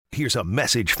here's a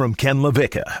message from Ken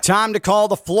LaVicka. Time to call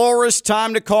the florist,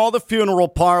 time to call the funeral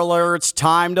parlor. It's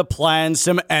time to plan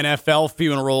some NFL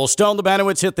funerals. Stone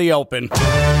LeBanowitz hit the open.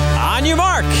 On your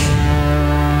mark.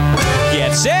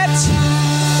 Get set.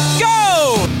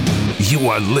 Go! You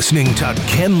are listening to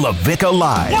Ken LaVicka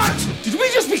Live. What? Did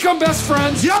we just become best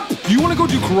friends? Yup. You want to go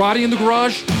do karate in the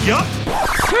garage? Yup.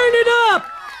 Turn it up!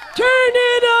 Turn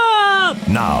it up!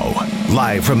 Now,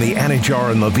 live from the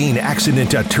Anajar and Levine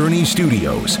Accident Attorney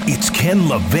Studios, it's Ken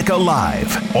LaVicka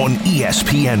Live on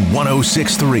ESPN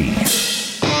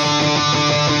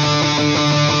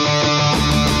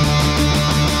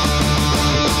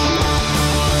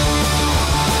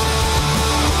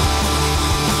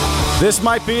This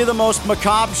might be the most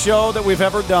macabre show that we've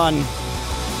ever done,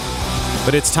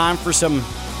 but it's time for some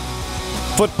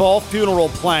football funeral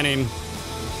planning.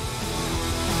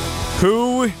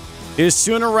 Who is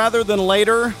sooner rather than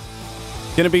later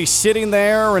going to be sitting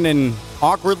there in an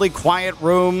awkwardly quiet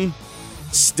room,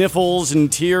 sniffles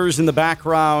and tears in the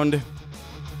background,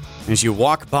 as you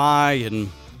walk by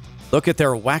and look at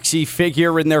their waxy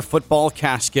figure in their football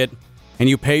casket and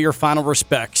you pay your final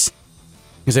respects?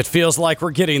 Because it feels like we're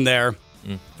getting there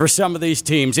for some of these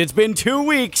teams. It's been 2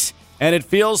 weeks, and it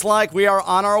feels like we are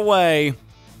on our way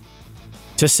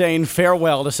to saying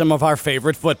farewell to some of our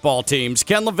favorite football teams.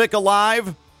 Ken LaVicka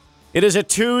Live. It is a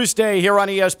Tuesday here on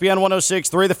ESPN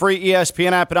 106.3, the free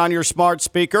ESPN app, and on your smart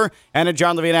speaker. And at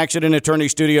John Levine Accident Attorney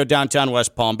Studio, downtown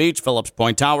West Palm Beach, Phillips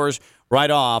Point Towers,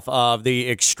 right off of the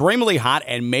extremely hot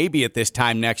and maybe at this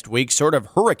time next week, sort of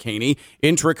hurricane-y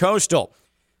Intracoastal.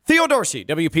 Theo Dorsey,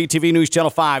 WPTV News Channel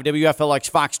 5,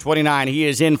 WFLX Fox 29. He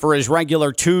is in for his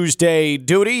regular Tuesday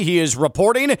duty. He is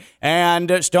reporting,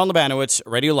 and Stone LeBanowitz,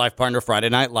 radio life partner, Friday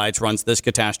Night Lights, runs this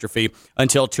catastrophe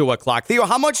until 2 o'clock. Theo,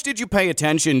 how much did you pay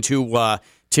attention to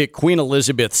Queen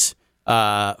Elizabeth's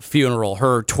funeral,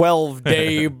 her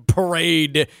 12-day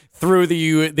parade through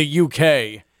the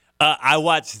UK? I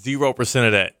watched 0%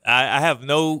 of that. I have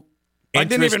no I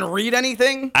didn't even read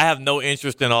anything? I have no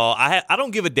interest in all. I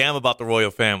don't give a damn about the royal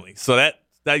family. So that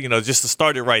just to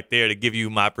start it right there to give you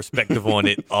my perspective on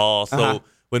it all. So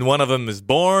when one of them is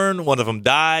born, one of them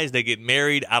dies, they get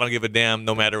married, I don't give a damn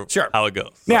no matter how it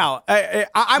goes. So. Now,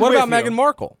 I'm what with about you. Meghan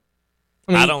Markle?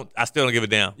 I still don't give a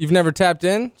damn. You've never tapped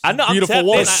in? I know. Beautiful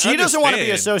woman. She doesn't want to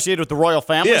be associated with the royal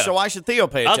family, so why should Theo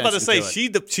pay attention I was about to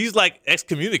say, she's like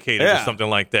excommunicated or something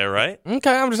like that, right?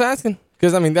 Okay, I'm just asking.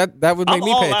 Because, that would make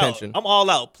me pay attention. I'm all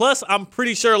out. Plus, I'm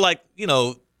pretty sure,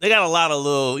 they got a lot of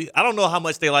I don't know how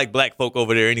much they like black folk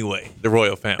over there anyway, the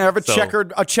royal family. They have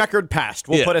a checkered past,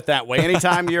 we'll put it that way.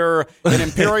 Anytime you're an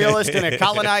imperialist and a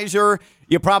colonizer,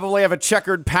 you probably have a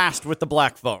checkered past with the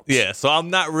black folks. Yeah, so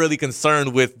I'm not really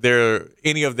concerned with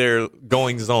any of their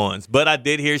goings-ons. But I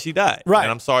did hear she died. Right.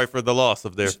 And I'm sorry for the loss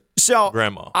of their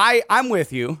grandma. I'm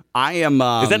with you. I am.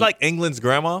 Is that like England's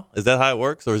grandma? Is that how it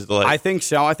works? Or is it like? I think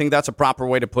so. I think that's a proper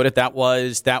way to put it. That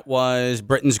was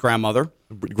Britain's grandmother.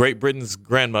 Great Britain's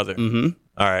grandmother. Mm-hmm.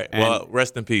 All right. Well,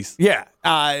 rest in peace. Yeah.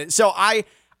 So I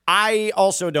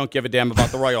also don't give a damn about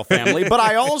the royal family, but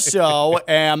I also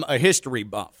am a history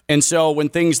buff. And so when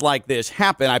things like this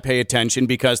happen, I pay attention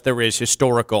because there is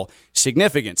historical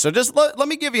significance. So just let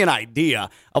me give you an idea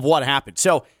of what happened.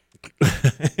 So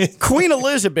Queen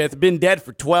Elizabeth been dead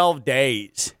for 12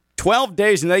 days. 12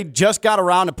 days, and they just got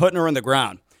around to putting her in the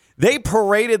ground. They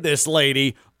paraded this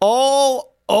lady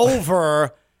all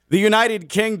over the United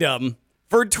Kingdom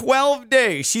for 12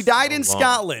 days. She died in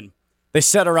Scotland. They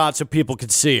set her out so people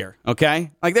could see her,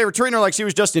 okay? Like, they were treating her like she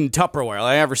was just in Tupperware.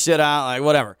 Like, ever sit out, like,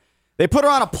 whatever. They put her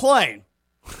on a plane.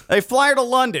 They fly her to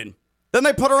London. Then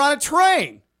they put her on a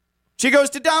train. She goes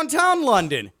to downtown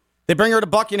London. They bring her to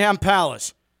Buckingham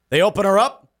Palace. They open her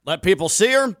up, let people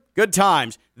see her. Good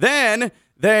times. Then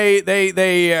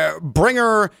they bring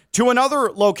her to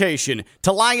another location,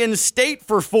 to Lion State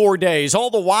for 4 days. All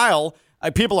the while,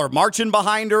 people are marching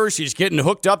behind her. She's getting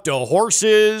hooked up to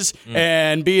horses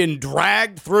and being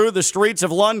dragged through the streets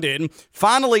of London.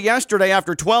 Finally, yesterday,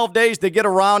 after 12 days, they get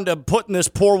around to putting this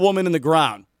poor woman in the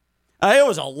ground. It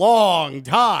was a long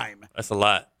time. That's a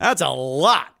lot. That's a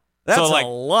lot. That's a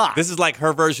lot. This is like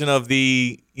her version of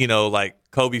the,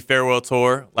 Kobe farewell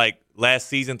tour, like last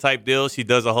season type deal. She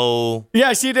does a whole.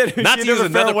 Yeah, she did. Not she to use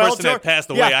another person tour. that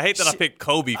passed away. Yeah, I hate that I picked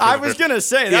Kobe. I was gonna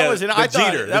say that was an. I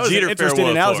thought Jeter, that was Jeter an interesting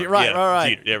analogy. Tour.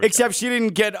 Right. Jeter, Except she didn't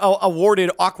get awarded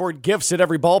awkward gifts at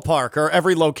every ballpark or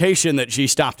every location that she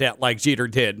stopped at, like Jeter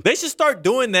did. They should start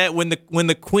doing that when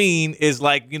the queen is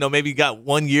maybe got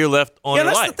 1 year left on her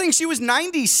life. Yeah, that's the thing. She was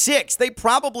 96. They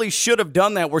probably should have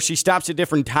done that where she stops at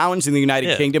different towns in the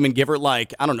United Kingdom and give her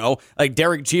like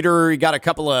Derek Jeter. He got a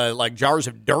couple of jars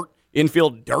of dirt.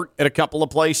 Infield dirt at a couple of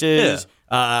places.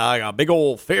 like a big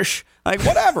old fish, like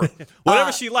whatever.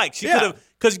 Whatever she likes. She could have,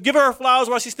 because give her flowers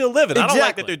while she's still living. Exactly. I don't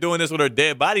like that they're doing this with her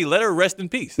dead body. Let her rest in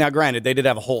peace. Now, granted, they did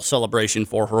have a whole celebration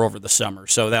for her over the summer,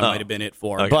 so that might have been it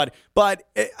for her. Okay. But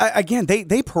again,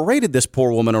 they paraded this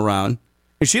poor woman around,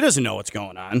 and she doesn't know what's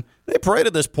going on. They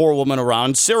paraded this poor woman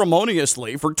around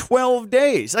ceremoniously for 12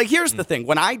 days. Like, here's the thing.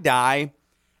 When I die,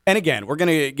 and again, we're going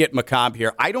to get macabre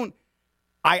here. I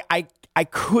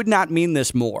could not mean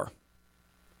this more.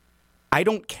 I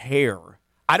don't care.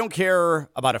 I don't care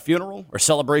about a funeral or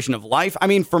celebration of life. I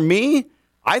mean, for me,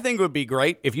 I think it would be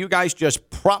great if you guys just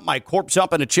propped my corpse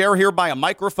up in a chair here by a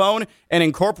microphone and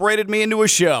incorporated me into a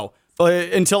show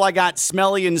until I got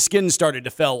smelly and skin started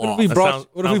to fall off.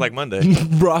 Sounds like Monday.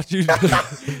 brought you to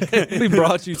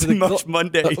the Most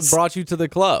Mondays. Brought you to the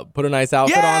club. Put a nice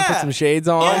outfit on, put some shades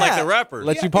on. Yeah. Like the rapper.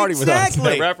 Let you party with us.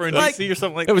 exactly. The rapper in D.C. or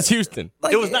something like that. It was Houston.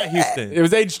 It was not Houston. It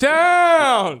was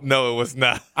H-Town. No, it was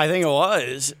not. I think it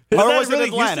was. Was Or that was really it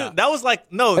Atlanta? Houston? That was like,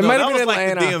 It might that have was been like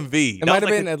Atlanta. the DMV. It might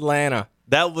have been Atlanta.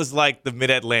 That was like the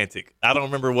Mid-Atlantic. I don't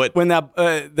remember what. When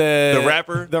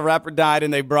the rapper died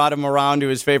and they brought him around to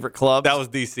his favorite club. That was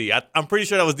D.C. I'm pretty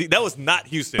sure that was not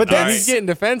Houston. But all He's getting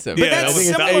defensive. Yeah, that's that was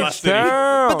similar- not my city.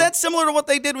 But that's similar to what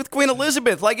they did with Queen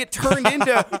Elizabeth. Like, it turned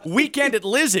into Weekend at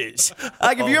Liz's.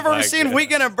 Like, if you ever my seen God.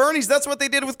 Weekend at Bernie's, that's what they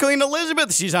did with Queen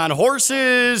Elizabeth. She's on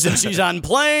horses, and she's on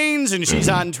planes, and she's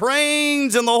on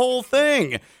trains, and the whole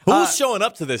thing. Who's showing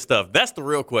up to this stuff? That's the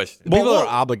real question. People are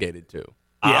obligated to.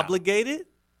 Obligated?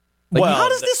 Well, How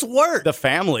does this work? The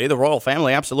family, the royal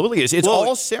family, absolutely is. It's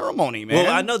all ceremony, man.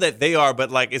 Well, I know that they are, but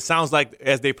like it sounds like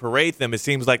as they parade them, it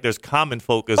seems like there's common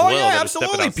folk as Oh well. yeah, that are stepping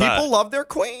absolutely. outside. People love their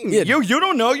queen. Yeah. You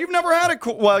don't know. You've never had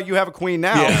a well, you have a queen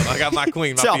now. Yeah, I got my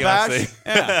queen, my Tell fiance. Bash.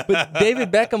 Yeah. But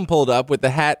David Beckham pulled up with the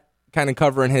hat kind of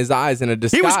covering his eyes in a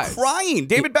disguise. He was crying.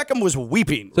 David Beckham was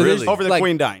weeping So there's, over the like,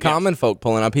 queen dying. Common folk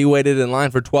pulling up. He waited in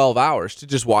line for 12 hours to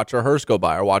just watch her hearse go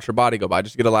by or watch her body go by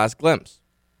just to get a last glimpse.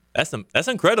 That's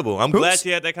incredible. I'm glad she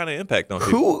had that kind of impact on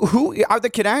Who people. are the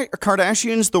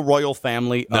Kardashians? The royal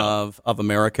family of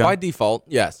America? By default,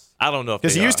 yes. I don't know if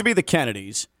Because they it used to are. be the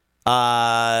Kennedys.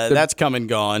 That's come and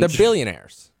gone. They're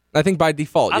billionaires. I think by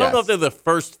default, I don't know if yes. they're the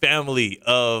first family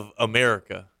of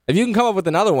America. If you can come up with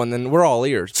another one, then we're all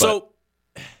ears. So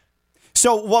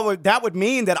So that would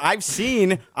mean that I've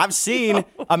seen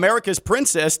America's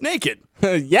princess naked.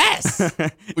 yes.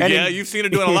 yeah, you've seen her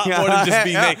doing a lot more than just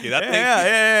be naked. I think.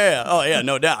 Yeah. Oh yeah,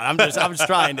 no doubt. I'm just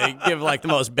trying to give like the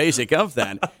most basic of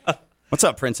that. What's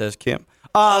up, Princess Kim?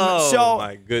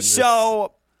 My goodness.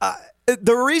 So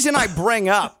the reason I bring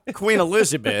up Queen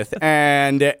Elizabeth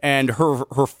and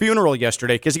her funeral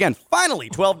yesterday, because again, finally,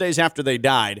 12 days after they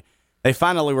died, they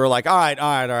finally were like, all right,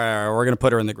 we're going to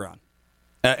put her in the ground.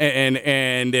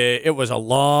 And it was a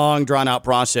long, drawn-out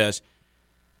process.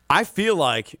 I feel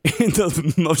like, in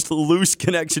the most loose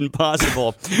connection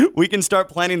possible, we can start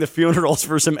planning the funerals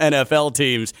for some NFL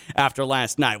teams after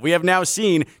last night. We have now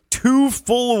seen 2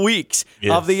 full weeks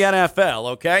of the NFL,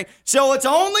 okay? So it's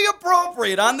only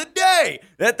appropriate on the day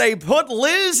that they put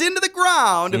Liz into the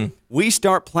ground, we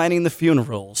start planning the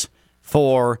funerals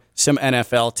for some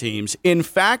NFL teams. In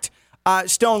fact,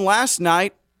 Stone, last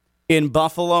night in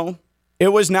Buffalo, it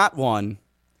was not 1,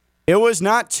 it was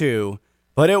not 2,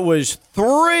 but it was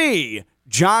 3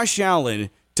 Josh Allen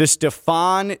to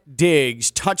Stephon Diggs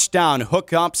touchdown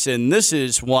hookups, and this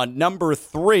is what number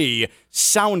 3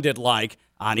 sounded like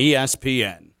on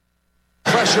ESPN.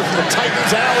 Pressure from the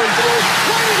Titans. Allen throws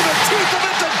right into the teeth of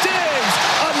it to Diggs.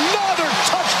 Another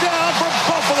touchdown for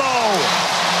Buffalo.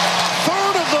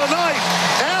 3rd of the night.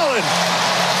 Allen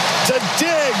to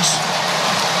Diggs.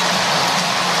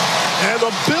 And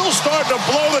the Bills starting to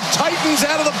blow the Titans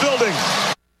out of the building.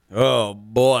 Oh,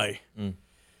 boy.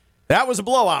 That was a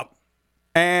blowout.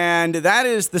 And that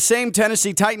is the same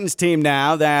Tennessee Titans team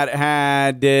now that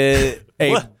had a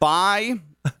bye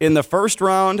in the first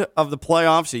round of the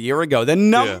playoffs a year ago. The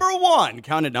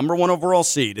counted number 1 overall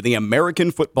seed in the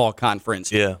American Football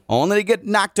Conference. Yeah. Only to get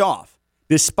knocked off.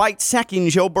 Despite sacking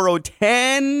Joe Burrow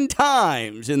 10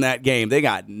 times in that game, they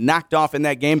got knocked off in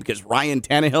that game because Ryan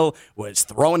Tannehill was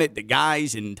throwing it to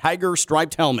guys in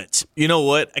tiger-striped helmets. You know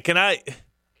what? You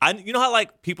know how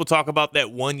like people talk about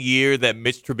that one year that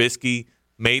Mitch Trubisky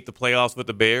made the playoffs with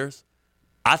the Bears?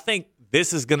 I think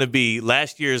this is going to be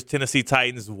last year's Tennessee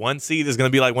Titans 1 seed is going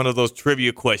to be like one of those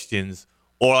trivia questions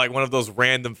or like one of those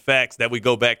random facts that we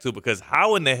go back to, because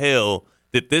how in the hell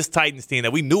did this Titans team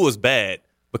that we knew was bad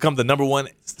become the number 1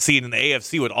 seed in the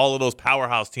AFC with all of those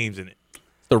powerhouse teams in it?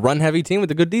 It's the run-heavy team with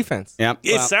the good defense. Yep.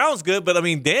 It sounds good, but I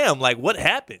mean, damn, like what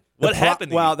happened? What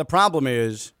happened? Well, the problem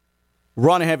is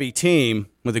run-heavy team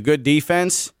with a good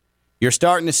defense. You're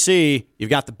starting to see you've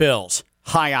got the Bills.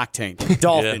 high octane.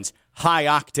 Dolphins, high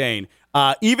octane.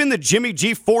 Even the Jimmy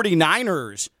G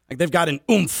 49ers, like they've got an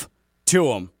oomph to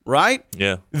them, right?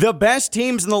 Yeah. The best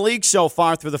teams in the league so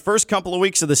far through the first couple of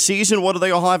weeks of the season, what do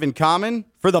they all have in common?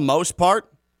 For the most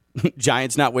part,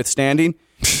 Giants notwithstanding,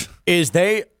 is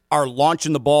they are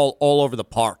launching the ball all over the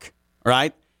park,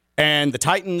 right? And the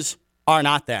Titans are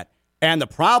not that. And the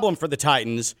problem for the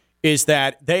Titans is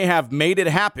that they have made it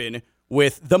happen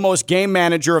with the most game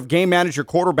manager of game manager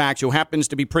quarterbacks who happens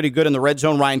to be pretty good in the red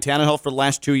zone, Ryan Tannehill, for the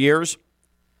last 2 years.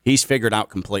 He's figured out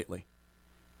completely.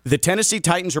 The Tennessee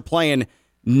Titans are playing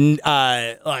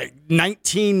like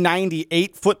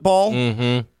 1998 football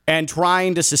and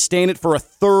trying to sustain it for a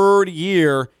third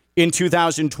year in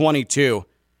 2022.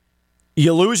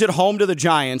 You lose at home to the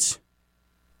Giants.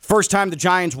 First time the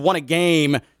Giants won a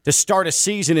game to start a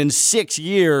season in 6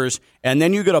 years, and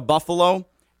then you go to Buffalo,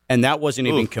 and that wasn't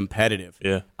even competitive.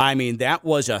 Yeah. I mean, that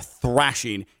was a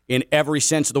thrashing in every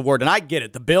sense of the word. And I get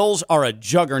it. The Bills are a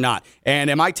juggernaut. And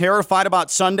am I terrified about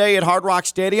Sunday at Hard Rock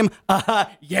Stadium?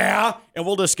 Yeah. And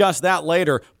we'll discuss that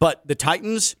later. But the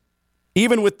Titans,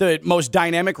 even with the most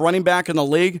dynamic running back in the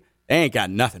league, they ain't got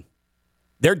nothing.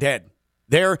 They're dead.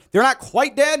 They're not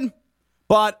quite dead,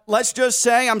 but let's just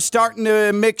say I'm starting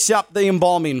to mix up the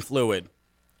embalming fluid.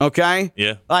 Okay?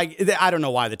 Yeah. Like, I don't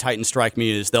know why the Titans strike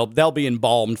me as they'll be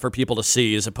embalmed for people to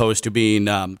see as opposed to being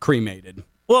cremated.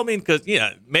 Well, I mean, because,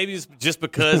 maybe it's just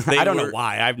because they I don't know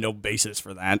why. I have no basis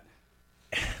for that.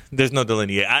 There's no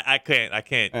delineate. I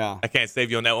can't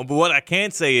save you on that one. But what I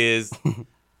can say is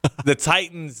the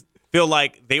Titans feel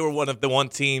like they were one of the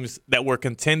teams that were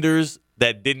contenders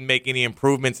that didn't make any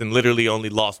improvements and literally only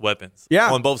lost weapons.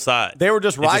 Yeah. On both sides. They were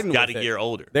just riding with it. Got a year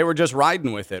older. They were just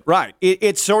riding with it. Right.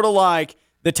 It's sort of like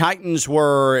the Titans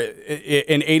were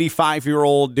an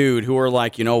 85-year-old dude who were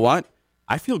like, you know what?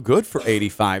 I feel good for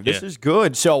 85. This is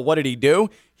good. So what did he do?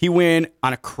 He went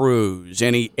on a cruise,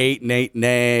 and he ate and ate and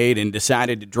ate and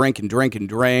decided to drink and drink and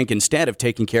drink instead of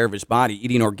taking care of his body,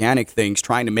 eating organic things,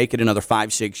 trying to make it another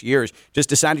 5-6 years. Just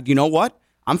decided, you know what?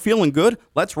 I'm feeling good.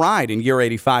 Let's ride in year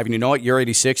 85. And you know what? Year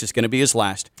 86 is going to be his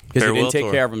last because he didn't take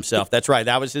care of himself. That's right.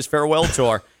 That was his farewell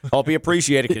tour. Hope he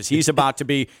appreciated it because he's about to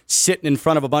be sitting in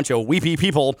front of a bunch of weepy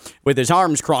people with his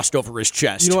arms crossed over his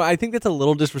chest. You know what? I think that's a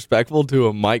little disrespectful to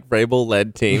a Mike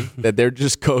Vrabel-led team that they're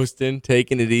just coasting,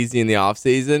 taking it easy in the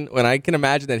offseason, when I can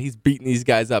imagine that he's beating these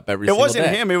guys up every single day. It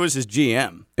wasn't him. It was his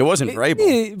GM. It wasn't Vrabel.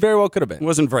 It very well could have been. It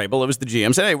wasn't Vrabel. It was the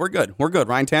GM. Said, hey, we're good. We're good.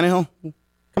 Ryan Tannehill,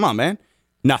 come on, man.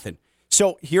 Nothing.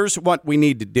 So here's what we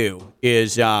need to do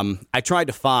is I tried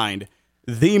to find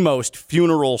the most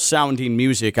funeral-sounding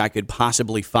music I could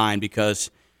possibly find because,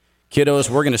 kiddos,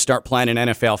 we're going to start planning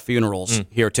NFL funerals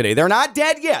here today. They're not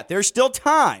dead yet. There's still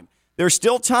time. There's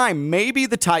still time. Maybe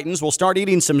the Titans will start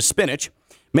eating some spinach.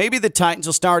 Maybe the Titans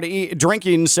will start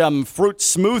drinking some fruit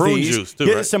smoothies. Prune juice, too,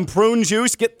 get right? some prune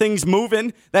juice, get things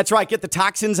moving. That's right, get the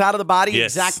toxins out of the body.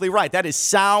 Yes. Exactly right. That is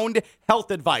sound health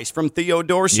advice from Theo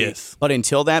Dorsey. Yes. But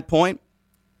until that point,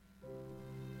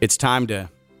 it's time to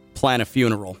plan a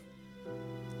funeral.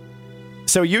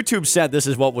 So YouTube said this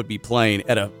is what would be playing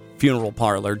at a funeral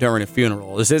parlor during a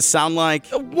funeral. Does this sound like...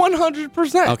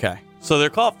 100%. Okay. So they're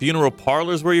called funeral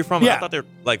parlors where you're from? Yeah. I thought they're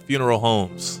like funeral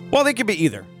homes. Well, they could be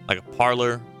either. Like a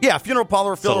parlor, Yeah, funeral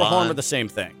parlor, funeral Salon. home are the same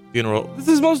thing. funeral. This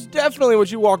is most definitely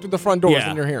what you walk through the front doors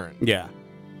and you're hearing. Yeah.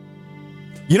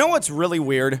 You know what's really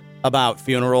weird about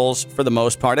funerals for the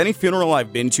most part? Any funeral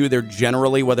I've been to, they're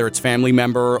generally, whether it's family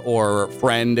member or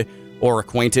friend or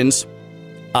acquaintance,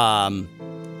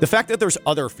 the fact that there's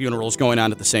other funerals going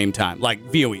on at the same time, like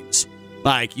viewings.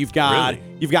 Like you've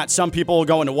got some people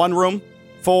going to one room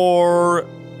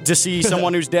to see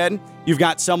someone who's dead. You've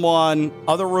got someone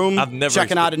other room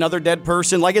checking out another dead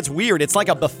person. Like it's weird. It's like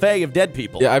a buffet of dead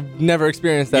people. Yeah, I've never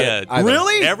experienced that. Yeah. either.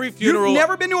 Really? Every funeral- You've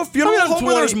never been to a funeral I'm home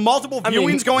where 20 there's multiple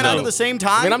viewings going on no. at the same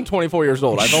time? I mean, I'm 24 years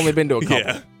old. I've only been to a couple.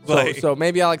 Yeah, so, like- so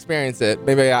maybe I'll experience it.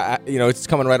 Maybe it's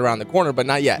coming right around the corner, but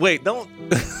not yet. Wait, don't.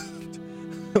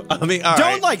 I mean, all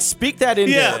Don't right. speak that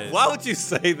into Yeah, why would you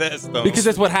say that, Stone? Because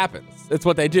that's what happens. That's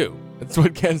what they do. That's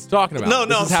what Ken's talking about. No,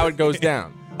 This is how it goes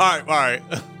down. All right.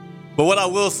 But what I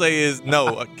will say is,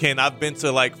 no, Ken, I've been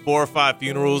to like 4 or 5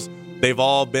 funerals. They've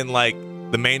all been like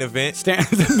the main event.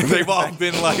 They've all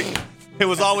been like, it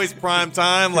was always prime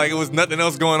time. Like it was nothing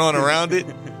else going on around it.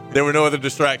 There were no other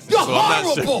distractions. You're so I'm not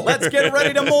horrible. sure. Let's get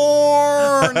ready to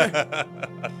mourn.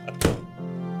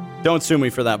 Don't sue me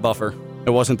for that, Buffer. It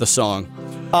wasn't the song.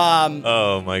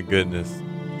 Oh, my goodness.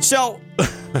 So,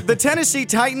 the Tennessee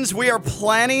Titans, we are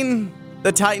planning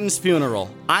the Titans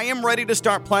funeral. I am ready to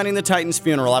start planning the Titans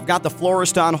funeral. I've got the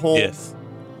florist on hold. Yes.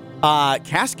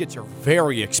 Caskets are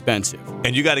very expensive.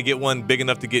 And you got to get one big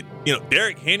enough to get,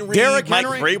 Derrick Henry, Mike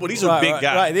Vrabel. These are big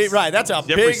guys. Right. That's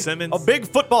Jeffrey Simmons. a big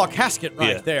football casket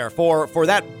there for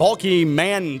that bulky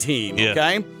man team. Yeah.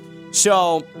 Okay,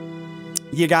 so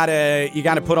you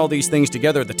gotta put all these things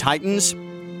together. The Titans.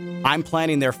 I'm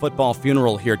planning their football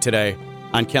funeral here today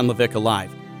on Ken LaVicka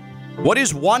Live. What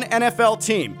is one NFL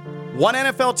team? One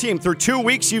NFL team through 2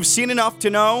 weeks you've seen enough to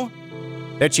know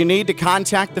that you need to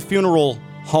contact the funeral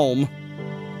home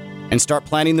and start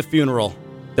planning the funeral.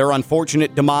 Their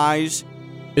unfortunate demise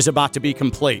is about to be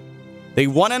complete. The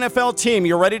one NFL team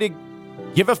you're ready to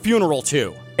give a funeral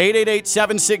to.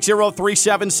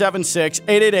 888-760-3776.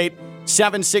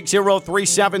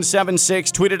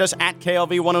 888-760-3776. Tweeted us at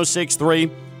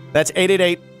KLV1063. That's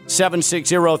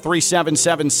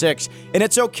 888-760-3776. And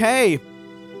it's okay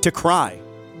to cry.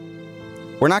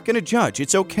 We're not going to judge.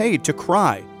 It's okay to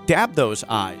cry. Dab those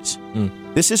eyes.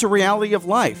 This is a reality of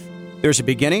life. There's a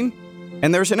beginning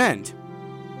and there's an end.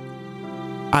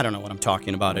 I don't know what I'm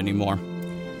talking about anymore.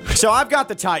 So I've got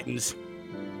the Titans.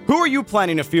 Who are you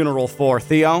planning a funeral for,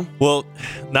 Theo? Well,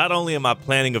 not only am I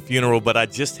planning a funeral, but I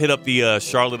just hit up the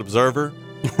Charlotte Observer,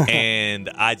 and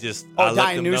I let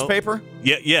dying them newspaper?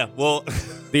 know. Yeah. Well,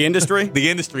 The industry? the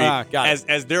industry, got it.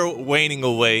 as they're waning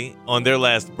away on their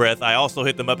last breath, I also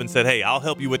hit them up and said, hey, I'll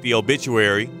help you with the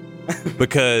obituary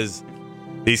because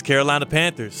these Carolina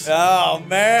Panthers. Oh,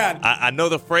 man. I know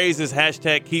the phrase is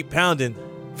 #keep pounding,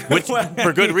 which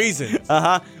for good reason.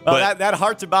 Well, But- that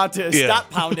heart's about to stop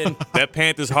pounding. That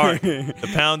Panthers heart, the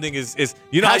pounding is how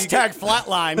you get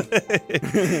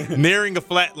 #flatline. nearing a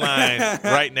flat line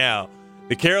right now.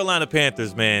 The Carolina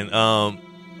Panthers, man.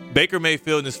 Baker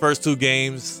Mayfield in his first 2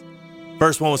 games.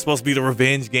 First one was supposed to be the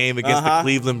revenge game against the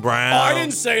Cleveland Browns. I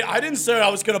didn't say I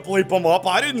was going to bleep him up.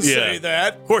 I didn't say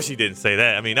that. Of course he didn't say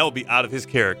that. I mean, that would be out of his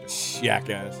character. Yeah,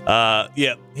 guys.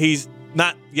 He's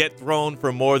not yet thrown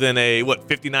for more than a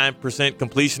 59%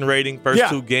 completion rating first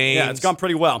 2 games. Yeah, it's gone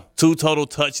pretty well. 2 total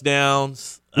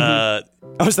touchdowns.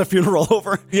 Was the funeral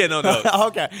over? Yeah, no.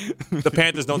 Okay. The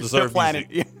Panthers don't deserve planning.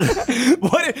 music.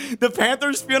 What? The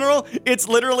Panthers funeral? It's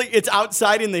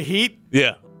outside in the heat,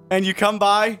 Yeah, and you come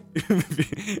by.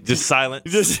 just silent.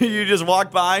 you just walk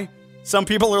by. Some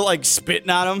people are like spitting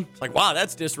on him. It's like, wow,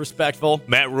 that's disrespectful.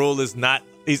 Matt Rule is not.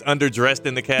 He's underdressed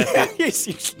in the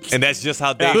casket, and that's just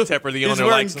how Dave Tepper, the He's owner,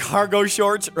 wearing likes him. cargo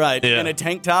shorts, right? Yeah. And a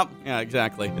tank top. Yeah,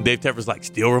 exactly. And Dave Tepper's like,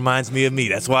 still reminds me of me.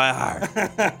 That's why I hired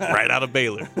him. Right out of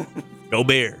Baylor. Go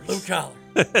Bears. Blue collar.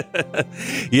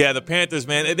 Yeah, the Panthers,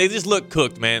 man, they just look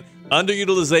cooked, man.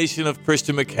 Underutilization of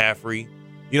Christian McCaffrey.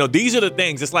 These are the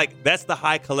things. It's like that's the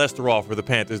high cholesterol for the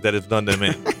Panthers that has done them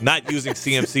in. Not using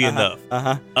CMC enough.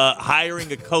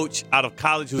 Hiring a coach out of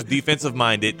college who's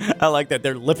defensive-minded. I like that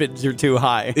their lipids are too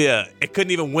high. Yeah, it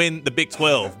couldn't even win the Big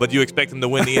 12, but you expect them to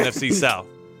win the NFC South.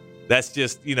 That's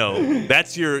just,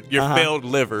 that's your failed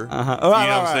liver. You know what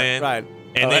I'm saying? Right.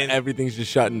 And then everything's just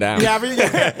shutting down.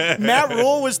 Yeah, Matt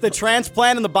Rule was the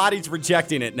transplant, and the body's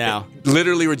rejecting it now.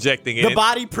 literally rejecting it. The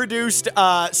body produced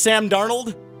Sam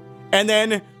Darnold, and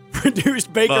then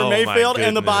produced Baker Oh, my Mayfield, and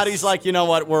the goodness. body's like, you know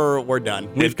what, we're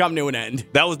done. We've come to an end.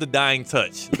 That was the dying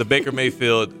touch. The Baker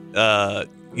Mayfield,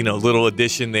 little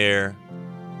addition there.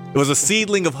 It was a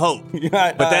seedling of hope,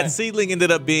 but that seedling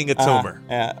ended up being a tumor,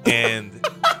 and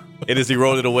it has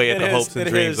eroded away at the hopes and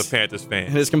dreams of Panthers It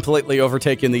fans. has completely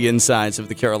overtaken the insides of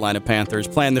the Carolina Panthers.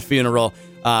 Plan the funeral.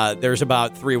 There's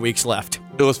about 3 weeks left.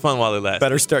 It was fun while it lasted.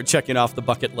 Better start checking off the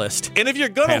bucket list. And if you're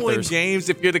gonna win Panthers. games,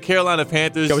 if you're the Carolina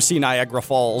Panthers, Go see Niagara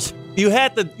Falls. you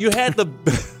had the you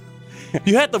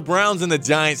had the Browns and the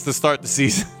Giants to start the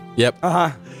season. Yep.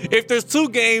 If there's 2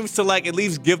 games to at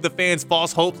least give the fans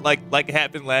false hope, like it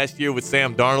happened last year with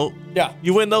Sam Darnold, Yeah.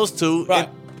 you win those 2. Right.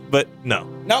 But no.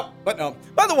 No, but no.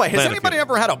 By the way, has Plan the anybody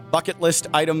funeral. ever had a bucket list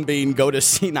item being go to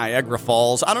see Niagara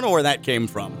Falls? I don't know where that came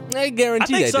from. I I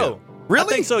guarantee think they so. do. Really? I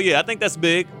think so. Yeah, I think that's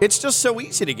big. It's just so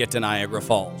easy to get to Niagara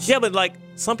Falls. Yeah, but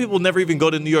some people never even go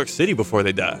to New York City before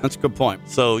they die. That's a good point.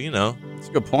 So That's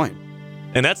a good point.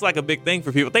 and that's a big thing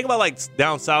for people. Think about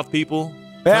down south people.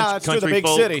 Yeah, that's true. The big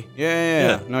folk. city.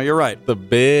 Yeah. No, you're right. The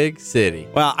big city.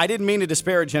 Well, I didn't mean to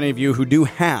disparage any of you who do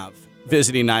have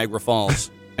visiting Niagara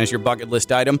Falls as your bucket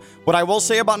list item. What I will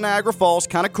say about Niagara Falls,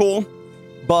 kind of cool,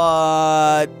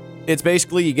 but it's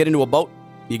basically you get into a boat,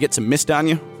 you get some mist on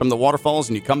you from the waterfalls,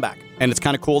 and you come back. And it's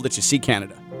kind of cool that you see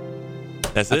Canada.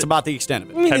 That's That's it. about the extent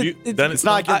of it. Have you done it? It's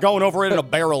not like you're going over it in a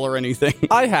barrel or anything.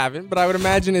 I haven't, but I would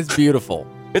imagine it's beautiful.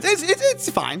 It's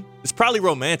fine. It's probably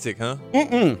romantic, huh?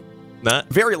 Mm-mm. Not?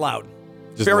 Very loud.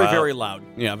 Just very, loud. very loud.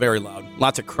 Yeah, very loud.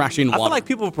 Lots of crashing I water. feel like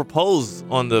people propose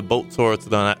on the boat tour to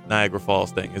the Niagara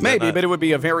Falls thing. Is that Maybe, not- but it would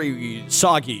be a very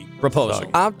soggy proposal.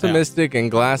 Soggy. Optimistic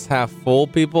and glass half full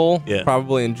people Yeah.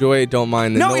 probably enjoy it, don't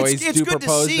mind the No, noise it's to good to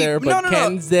propose see. there. No, But no.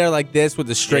 Ken's there like this with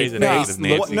a straight Raising face, hands,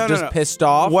 look, Nancy. just pissed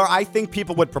off. Where I think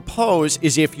people would propose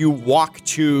is if you walk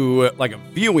to like a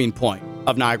viewing point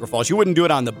of Niagara Falls. You wouldn't do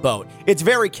it on the boat. It's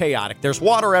very chaotic. There's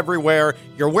water everywhere.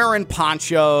 You're wearing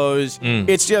ponchos.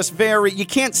 It's just very, you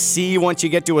can't see once you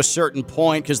get to a certain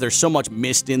point because there's so much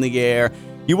mist in the air.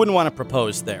 You wouldn't want to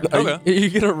propose there. Okay. Are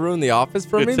you going to ruin the office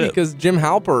for Good me? tip. Because Jim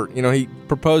Halpert, he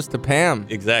proposed to Pam.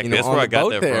 Exactly. You know, That's on where I the got boat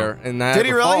that there from. in Niagara Did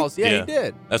he really? Falls. Yeah, he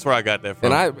did. That's where I got that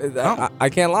from. And I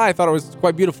can't lie, I thought it was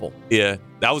quite beautiful. yeah,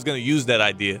 I was going to use that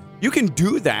idea. You can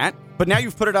do that, but now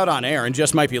you've put it out on air and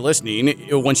just might be listening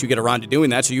once you get around to doing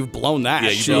that, so you've blown that. Yeah,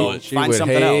 you so blew it. She find would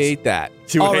something hate else. that.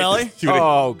 She would Oh, hate- really? she would hate-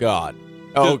 Oh, God.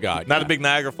 Oh, God. Not a big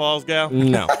Niagara Falls gal?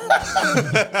 No.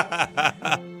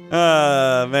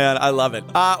 Man, I love it.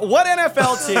 What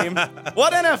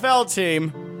NFL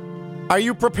team are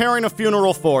you preparing a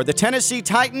funeral for? The Tennessee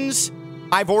Titans?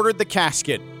 I've ordered the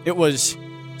casket. It was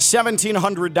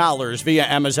 $1,700 via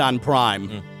Amazon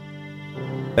Prime.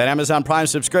 That Amazon Prime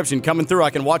subscription coming through. I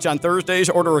can watch on Thursdays,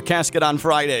 order a casket on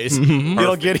Fridays.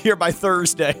 It'll get here by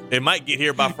Thursday. It might get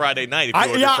here by Friday night. If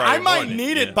you order I Friday might morning.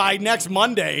 need Yeah. it by next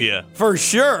Monday. Yeah. For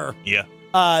sure. Yeah.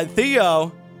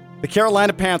 Theo, the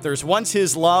Carolina Panthers, once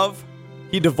his love,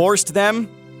 he divorced them,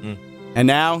 and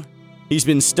now he's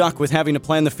been stuck with having to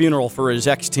plan the funeral for his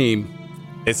ex-team.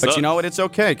 It But sucks. you know what? It's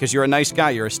okay, because you're a nice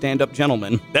guy. You're a stand-up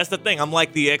gentleman. That's the thing. I'm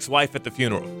like the ex-wife at the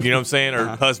funeral. You know what I'm saying? Or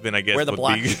husband, I guess. Wear the would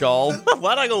black be. shawl.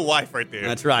 Why'd I go wife right there?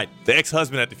 That's right. The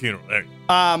ex-husband at the funeral. There.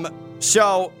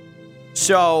 So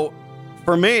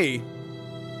for me,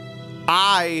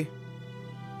 I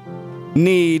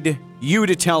need you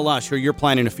to tell us who you're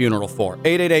planning a funeral for.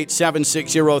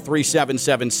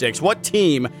 888-760-3776. What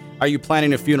team are you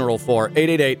planning a funeral for?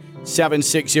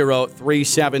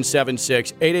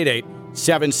 888-760-3776.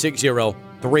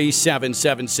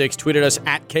 888-760-3776. Tweeted us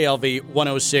at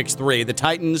KLV1063. The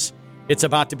Titans, it's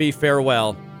about to be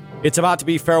farewell. It's about to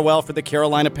be farewell for the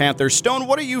Carolina Panthers. Stone,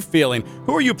 what are you feeling?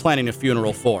 Who are you planning a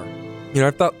funeral for?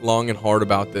 I've thought long and hard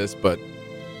about this, but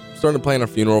I'm starting to plan a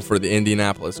funeral for the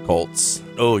Indianapolis Colts.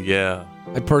 Oh, yeah.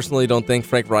 I personally don't think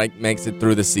Frank Reich makes it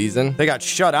through the season. They got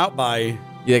shut out by... Yeah,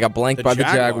 they got blanked The by the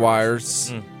Jaguars.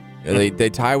 Jaguars. Yeah, they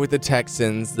tie with the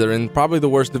Texans. They're in probably the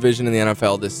worst division in the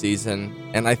NFL this season.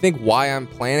 And I think why I'm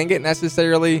planning it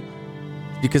necessarily is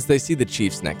because they see the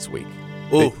Chiefs next week.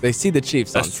 Ooh. They see the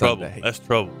Chiefs That's on trouble. Sunday. That's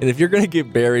trouble. And if you're going to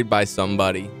get buried by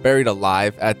somebody, buried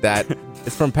alive at that,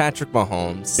 it's from Patrick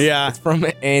Mahomes. Yeah. It's from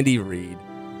Andy Reid.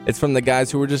 It's from the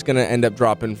guys who are just going to end up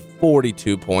dropping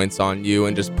 42 points on you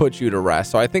and just put you to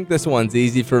rest. So I think this one's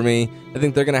easy for me. I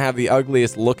think they're going to have the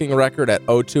ugliest looking record at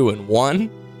 0-2-1,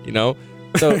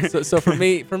 So for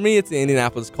me, it's the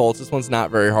Indianapolis Colts. This one's not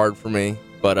very hard for me.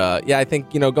 But yeah, I think,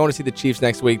 going to see the Chiefs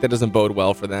next week, that doesn't bode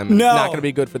well for them. No. It's not going to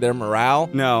be good for their morale.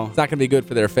 No. It's not going to be good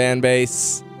for their fan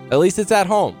base. At least it's at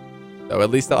home. So at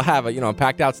least they'll have a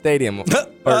packed out stadium or packed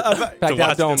watch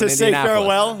out dome To in say Indianapolis.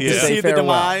 farewell, Yeah. to Say see the farewell.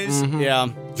 demise. Yeah.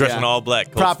 Dressed in Yeah. all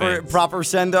black. Colts fans. Proper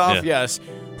send-off, Yeah. yes.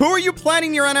 Who are you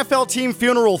planning your NFL team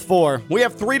funeral for? We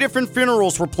have 3 different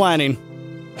funerals we're planning.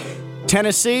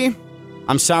 Tennessee,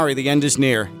 I'm sorry, the end is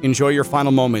near. Enjoy your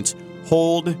final moments.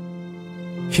 Hold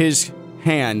his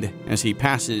hand as he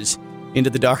passes into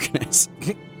the darkness.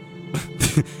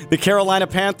 The Carolina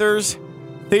Panthers,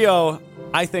 Theo,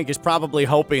 I think, is probably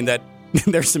hoping that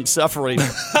there's some suffering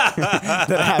that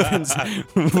happens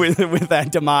with that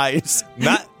demise.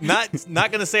 Not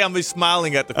gonna say I'm be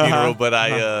smiling at the funeral, but I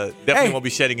definitely Hey. won't be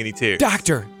shedding any tears.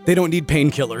 Doctor, they don't need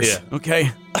painkillers. Yeah. Okay?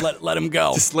 Let them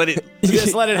go. Just let it.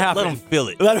 Just let it happen. Let them feel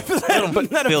it. Let them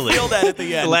feel it. feel that at the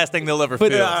The end. last thing they'll ever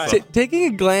But feel. so.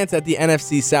 taking a glance at the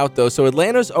NFC South, though, so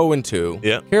Atlanta's 0-2.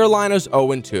 Yeah. Carolina's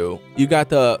 0-2. You got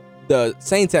the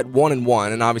Saints at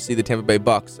 1-1, and obviously the Tampa Bay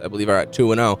Bucks, I believe, are at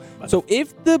 2-0. So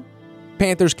if the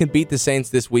Panthers can beat the Saints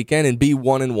this weekend and be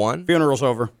 1-1, Funeral's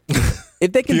over.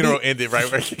 if they can Funeral be, ended right.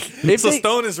 If So they-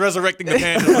 Stone is resurrecting the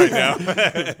Panthers right now.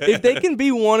 if they can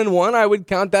be 1-1, I would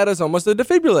count that as almost a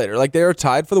defibrillator. Like they are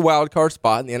tied for the wild card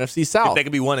spot in the NFC South. They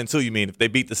could be 1-2. You mean if they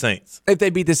beat the Saints? If they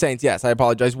beat the Saints, yes, I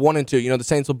apologize. 1-2. The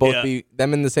Saints will both Yeah. be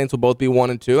them, and the Saints will both be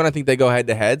 1-2, and I think they go head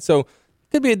to head. So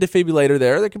could be a defibrillator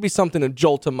there. There could be something to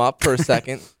jolt them up for a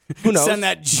second. Who knows? Send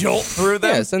that jolt through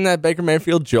them. Yeah, send that Baker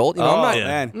Mayfield jolt. You know,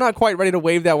 man. I'm not quite ready to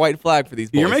wave that white flag for these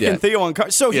boys You're making yet. Theo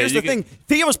uncomfortable. So here's the thing.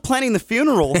 Theo's planning the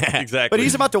funeral. Exactly. But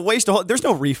he's about to waste a whole... There's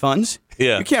no refunds.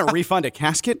 Yeah. You can't refund a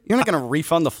casket. You're not going to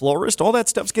refund the florist. All that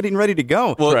stuff's getting ready to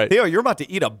go. Well, right. Theo, you're about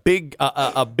to eat a big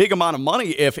amount of money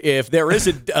if there is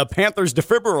a Panthers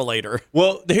defibrillator.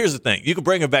 Well, here's the thing. You can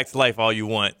bring it back to life all you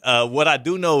want. What I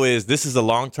do know is this is a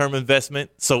long-term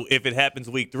investment. So if it happens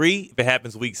week 3, if it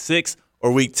happens week 6,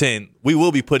 or week 10, we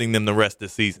will be putting them the rest of the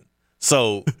season.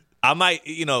 So I might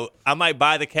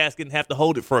buy the casket and have to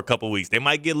hold it for a couple weeks. They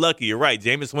might get lucky. You're right.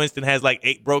 Jameis Winston has like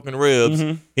 8 broken ribs.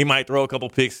 Mm-hmm. He might throw a couple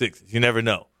pick sixes. You never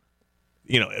know.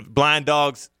 Blind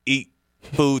dogs eat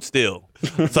food still.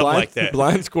 Something like that.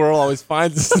 Blind squirrel always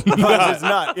finds his It's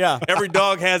not, yeah. Every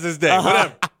dog has his day.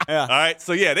 Whatever. Yeah. All right.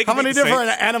 So, yeah. They How can many make the different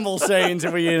same. animal sayings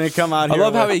are we going to come out I here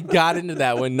love how with? he got into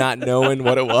that one not knowing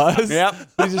what it was. Yep.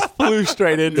 He just flew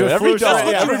straight into it. Just Every flew straight- dog,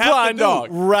 yeah. every You have to blind do. dog.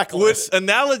 Reckless. With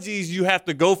analogies, you have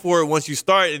to go for it once you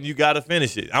start, and you got to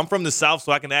finish it. I'm from the South,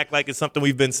 so I can act like it's something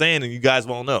we've been saying, and you guys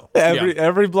won't know.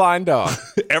 Every blind dog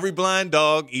Every blind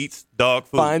dog eats dog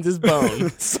food. finds his bone.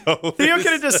 So Theo could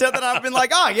have just said that. I've been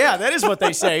like, oh, yeah, that is what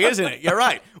they say, isn't it? You're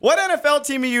right. What NFL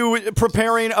team are you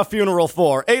preparing a funeral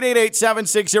for?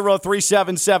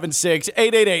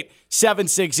 888-760-3776.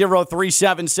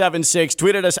 888-760-3776.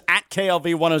 Tweet at us at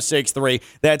KLV1063.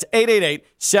 That's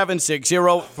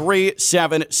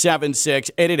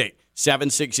 888-760-3776.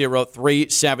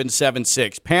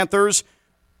 888-760-3776. Panthers,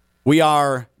 we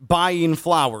are buying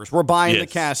flowers. We're buying the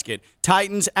Yes. casket.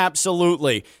 Titans,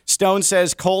 absolutely. Stone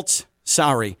says, Colts,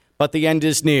 sorry, but the end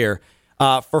is near.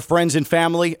 For friends and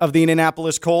family of the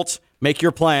Indianapolis Colts, make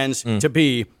your plans to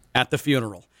be at the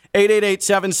funeral.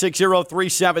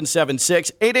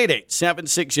 888-760-3776.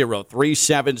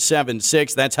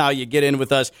 888-760-3776. That's how you get in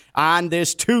with us on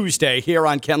this Tuesday here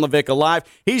on Ken LaVicka Live.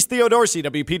 He's Theo Dorsey,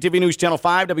 WPTV News Channel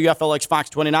 5, WFLX Fox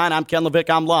 29. I'm Ken LaVicka.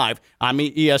 I'm live on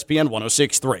ESPN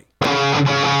 106.3.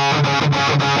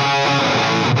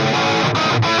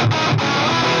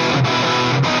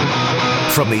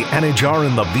 From the Anajar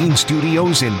and Levine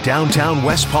Studios in downtown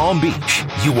West Palm Beach,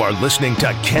 you are listening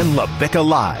to Ken LaVicka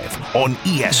Live on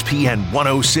ESPN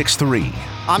 106.3.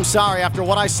 I'm sorry, after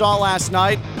what I saw last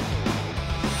night,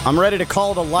 I'm ready to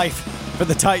call to life for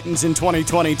the Titans in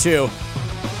 2022.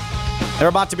 They're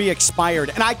about to be expired.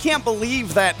 And I can't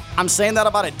believe that I'm saying that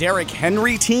about a Derrick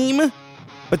Henry team,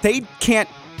 but they can't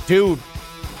do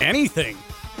anything.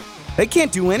 They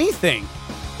can't do anything.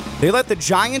 They let the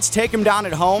Giants take them down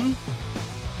at home,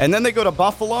 and then they go to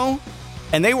Buffalo,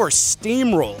 and they were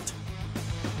steamrolled.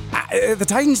 The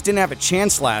Titans didn't have a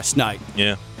chance last night.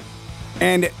 yeah.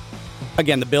 And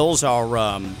again, the Bills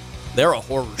are they're a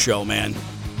horror show, man.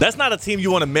 That's not a team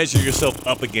you want to measure yourself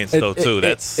up against, though, too.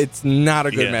 It's not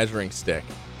a good Yeah. measuring stick.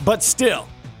 But still,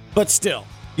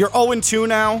 you're 0-2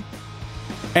 now,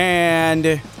 and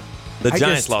the I Giants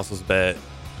just- loss was bad.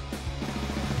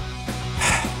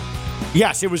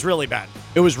 yes, it was really bad.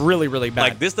 It was really, really bad.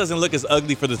 Like, this doesn't look as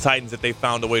ugly for the Titans that they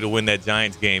found a way to win that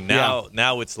Giants game.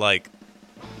 Now it's like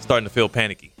starting to feel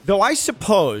panicky. Though I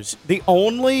suppose the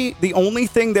only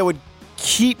thing that would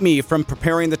keep me from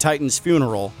preparing the Titans'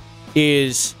 funeral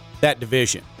is that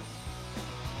division.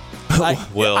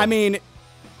 Well- I mean,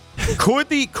 could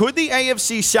the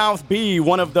AFC South be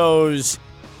one of those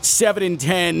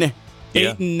 7-10,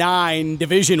 Yeah. 8-9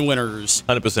 division winners?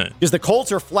 100%. Because the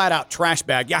Colts are flat out trash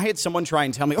bag. Yeah, I had someone try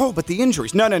and tell me, oh, but the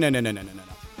injuries. No.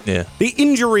 Yeah. The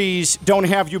injuries don't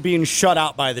have you being shut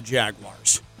out by the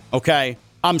Jaguars. Okay?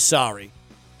 I'm sorry.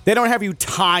 They don't have you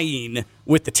tying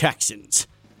with the Texans.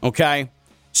 Okay?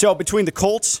 So between the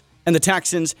Colts and the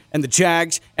Texans and the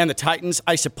Jags and the Titans,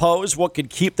 I suppose what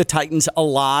could keep the Titans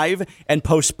alive and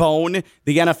postpone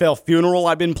the NFL funeral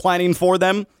I've been planning for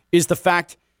them is the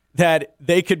fact that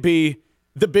they could be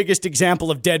the biggest example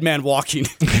of dead man walking.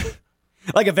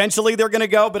 Like, eventually they're going to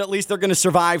go, but at least they're going to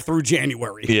survive through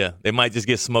January. Yeah. They might just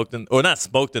get smoked or not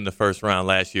smoked in the first round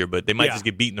last year, but they might just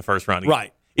get beat in the first round again.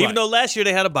 Right. Even though last year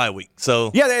they had a bye week. So,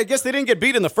 Yeah, I guess they didn't get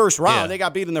beat in the first round. Yeah. They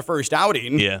got beat in the first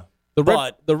outing. yeah.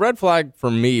 The red flag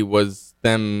for me was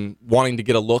them wanting to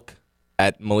get a look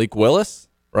at Malik Willis,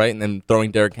 right, and then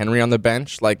throwing Derrick Henry on the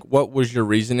bench. Like, what was your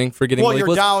reasoning for getting? Well, Malik you're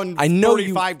Willis? down I know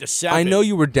 45-7. I know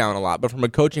you were down a lot, but from a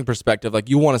coaching perspective, like,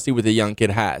 you want to see what the young kid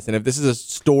has, and if this is a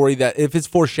story if it's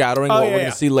foreshadowing what we're going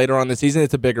to see later on in the season,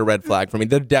 it's a bigger red flag for me.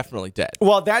 They're definitely dead.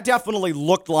 Well, that definitely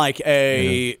looked like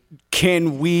a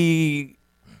can we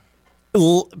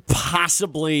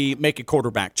possibly make a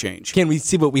quarterback change? Can we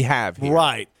see what we have here?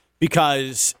 Right,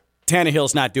 because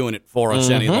Tannehill's not doing it for us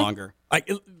any longer. Like,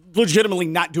 legitimately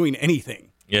not doing anything.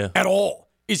 Yeah. At all.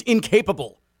 Is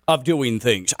incapable of doing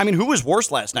things. I mean, who was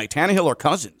worse last night, Tannehill or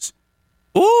Cousins?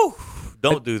 Ooh,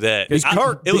 don't do that. His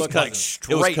Kirk It was looked like Cousins.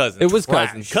 straight It was trash.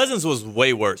 Cousins. Cousins was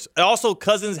way worse. Also,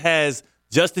 Cousins has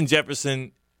Justin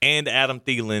Jefferson and Adam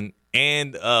Thielen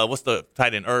and what's the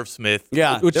tight end, Irv Smith.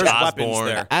 Yeah, Which there's Osborne. weapons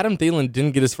there. Adam Thielen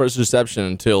didn't get his first reception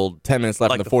until 10 minutes left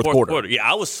Like in the fourth quarter. Yeah,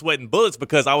 I was sweating bullets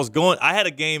because I had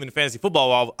a game in fantasy football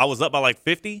while I was up by like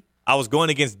 50. I was going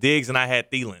against Diggs and I had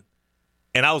Thielen.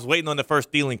 And I was waiting on the first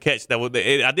Thielen catch.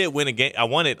 I did win a game. I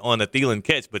won it on a Thielen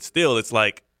catch, but still, it's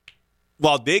like,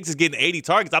 while Diggs is getting 80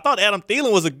 targets, I thought Adam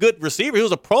Thielen was a good receiver. He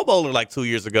was a Pro Bowler like 2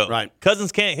 years ago. Right.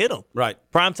 Cousins can't hit him. Right.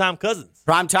 Primetime Cousins.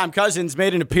 Primetime Cousins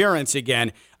made an appearance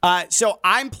again. So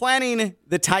I'm planning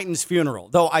the Titans' funeral,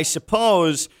 though I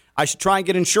suppose I should try and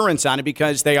get insurance on it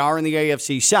because they are in the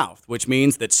AFC South, which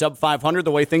means that sub 500,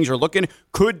 the way things are looking,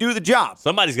 could do the job.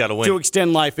 Somebody's got to win. To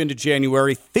extend life into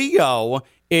January. Theo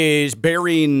is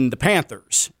burying the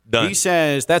Panthers. Done. He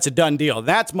says that's a done deal.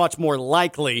 That's much more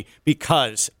likely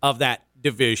because of that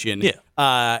division. Yeah.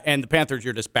 And the Panthers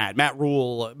are just bad. Matt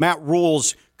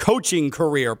Rule's coaching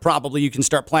career, probably you can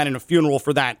start planning a funeral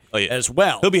for that as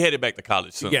well. He'll be headed back to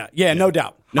college soon. Yeah, no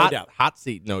doubt. No doubt. Hot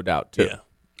seat, no doubt, too.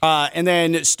 Yeah. And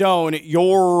then Stone,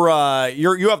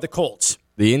 you have the Colts.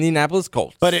 The Indianapolis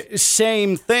Colts. But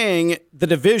same thing, the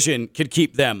division could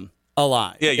keep them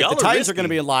alive. Yeah, if y'all the are Titans are risky. going to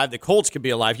be alive, the Colts could be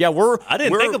alive. Yeah, I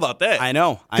didn't think about that. I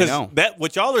know. That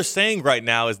what y'all are saying right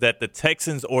now is that the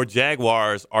Texans or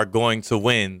Jaguars are going to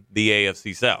win the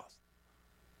AFC South.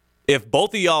 If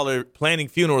both of y'all are planning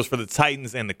funerals for the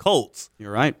Titans and the Colts,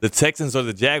 You're right. the Texans or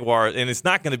the Jaguars, and it's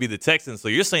not going to be the Texans. So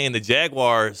you're saying the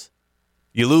Jaguars,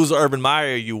 you lose Urban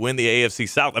Meyer, you win the AFC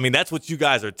South. I mean, that's what you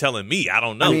guys are telling me. I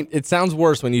don't know. I mean, it sounds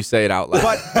worse when you say it out loud.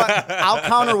 But I'll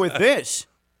counter with this.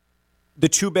 The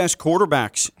two best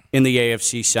quarterbacks in the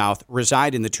AFC South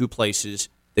reside in the two places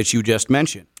that you just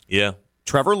mentioned. yeah,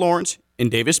 Trevor Lawrence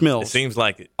and Davis it Mills seems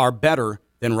like it. are better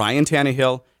than Ryan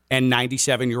Tannehill and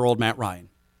 97-year-old Matt Ryan.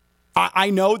 I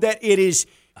know that it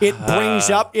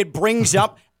brings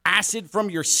up acid from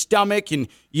your stomach and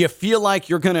you feel like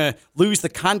you're going to lose the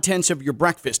contents of your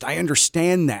breakfast. I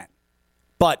understand that.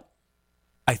 But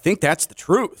I think that's the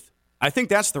truth. I think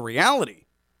that's the reality.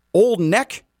 Old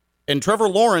Neck and Trevor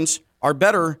Lawrence are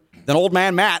better than old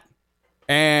man Matt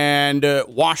and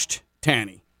washed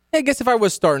Tanny. I guess if I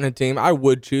was starting a team, I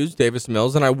would choose Davis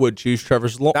Mills and I would choose Trevor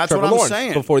That's what I'm Lawrence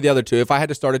saying. before the other two if I had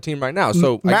to start a team right now.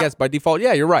 So I guess by default,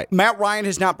 yeah, you're right. Matt Ryan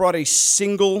has not brought a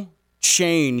single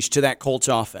change to that Colts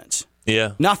offense.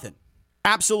 Yeah. Nothing.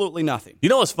 Absolutely nothing. You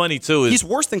know what's funny, too, is He's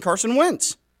worse than Carson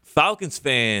Wentz. Falcons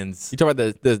fans. You talk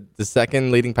about the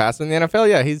second leading passer in the NFL?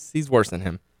 Yeah, he's worse than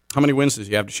him. How many wins does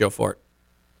he have to show for it?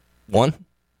 One?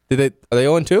 Are they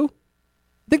 0-2? I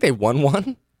think they won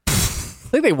one. I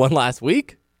think they won last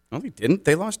week. No, they didn't.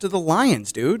 They lost to the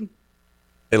Lions, dude.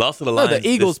 They lost to the No, Lions. the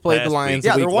Eagles this played the past Lions. week.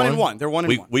 Yeah, week they're 1-1. one. They're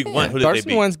 1-1. Week one. Who did Carson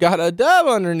they beat? Wentz got a dub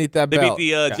underneath that They belt.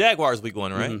 beat the Jaguars week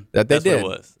one, right? That they That's what did. it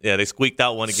was. Yeah, they squeaked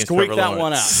out one against Squeaked Trevor that one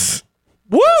Lawrence. out.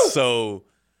 Woo! So,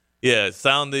 yeah,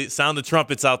 sound the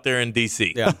trumpets out there in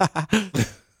D.C. Yeah. Got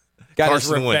his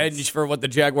Carson revenge Wentz. for what the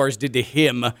Jaguars did to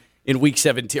him in Week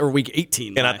 17 or Week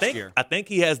 18 And last year. I think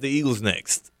he has the Eagles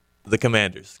next. The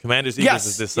Commanders. Eagles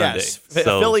is this Sunday. Yes.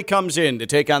 So, Philly comes in to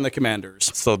take on the Commanders.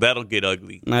 so that'll get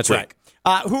ugly. That's quick.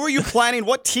 right. Who are you planning?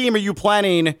 What team are you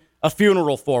planning a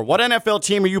funeral for? What NFL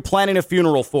team are you planning a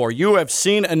funeral for? You have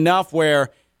seen enough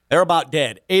where they're about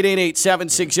dead.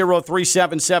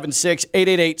 888-760-3776,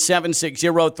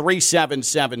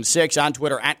 888-760-3776 on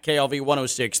Twitter at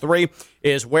KLV1063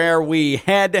 is where we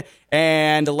head.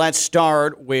 And let's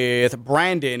start with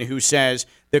Brandon, who says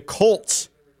the Colts,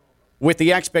 with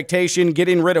the expectation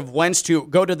getting rid of Wentz to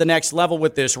go to the next level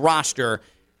with this roster,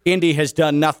 Indy has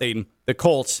done nothing. The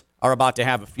Colts are about to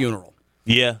have a funeral.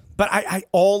 Yeah. But I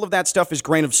all of that stuff is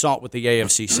grain of salt with the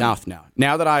AFC South now.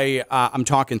 Now that I'm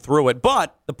talking through it.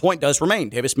 But the point does remain.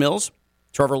 Davis Mills,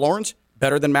 Trevor Lawrence,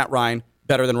 better than Matt Ryan,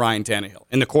 better than Ryan Tannehill.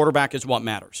 And the quarterback is what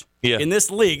matters. Yeah. In this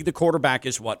league, the quarterback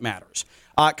is what matters.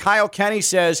 Kyle Kenny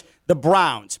says the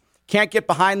Browns. Can't get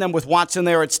behind them with Watson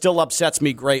there. It still upsets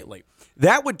me greatly.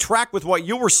 That would track with what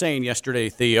you were saying yesterday,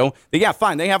 Theo. That, yeah,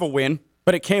 fine, they have a win,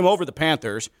 but it came over the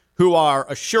Panthers, who are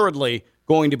assuredly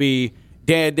going to be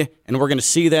dead, and we're going to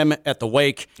see them at the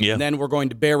wake, Yeah. and then we're going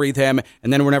to bury them,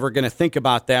 and then we're never going to think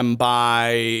about them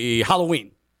by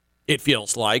Halloween, it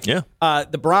feels like. Yeah.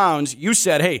 The Browns, you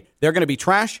said, hey, they're going to be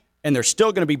trash, and they're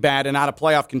still going to be bad and out of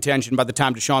playoff contention by the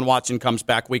time Deshaun Watson comes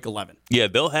back week 11. Yeah,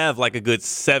 they'll have like a good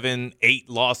 7-8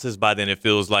 losses by then, it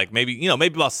feels like. Maybe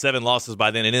about 7 losses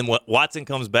by then. And then Watson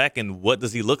comes back, and what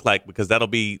does he look like? Because that'll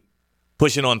be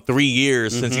pushing on 3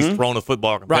 years since he's thrown a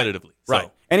football competitively. Right.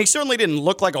 So, And he certainly didn't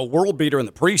look like a world beater in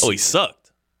the preseason. oh, he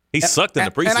sucked. He sucked in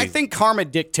the preseason. And I think karma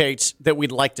dictates that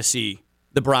we'd like to see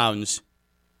the Browns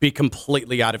be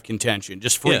completely out of contention,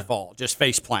 just free fall, just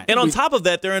face plant. And on top of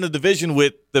that, they're in a division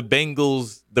with the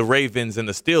Bengals, the Ravens, and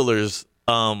the Steelers.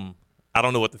 I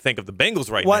don't know what to think of the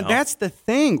Bengals right now. Well, that's the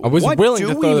thing. I was What willing do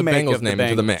to we throw the make Bengals of name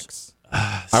into the mix. See,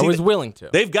 I was willing to.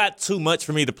 They've got too much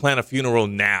for me to plan a funeral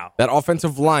now. That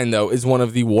offensive line, though, is one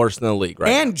of the worst in the league right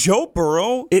And Joe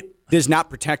Burrow does not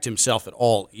protect himself at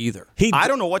all either. I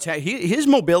don't know what's happening. His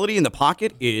mobility in the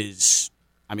pocket is,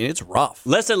 it's rough.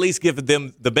 Let's at least give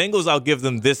them, the Bengals, I'll give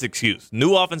them this excuse.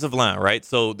 New offensive line, right?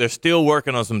 So they're still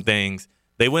working on some things.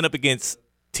 They went up against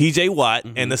TJ Watt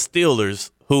and the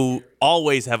Steelers, who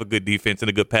always have a good defense and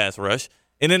a good pass rush.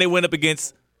 And then they went up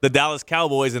against the Dallas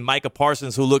Cowboys and Micah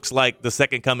Parsons, who looks like the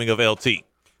second coming of LT.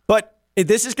 But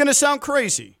this is going to sound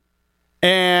crazy.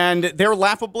 And they're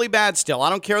laughably bad still. I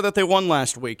don't care that they won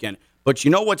last weekend. But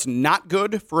you know what's not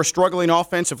good for a struggling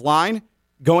offensive line?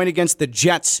 Going against the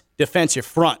Jets' defensive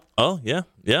front. Oh, yeah.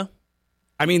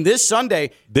 This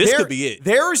Sunday, This could be it.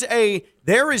 There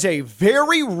is a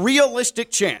very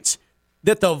realistic chance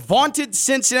that the vaunted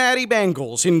Cincinnati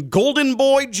Bengals and Golden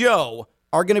Boy Joe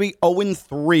are going to be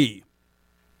 0-3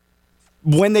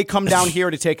 when they come down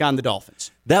here to take on the Dolphins.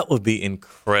 That would be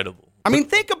incredible.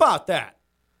 Think about that.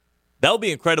 That would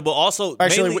be incredible. Also,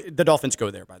 Actually, the Dolphins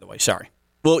go there, by the way. Sorry.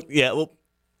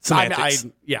 Semantics.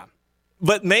 Yeah.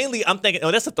 But mainly, I'm thinking,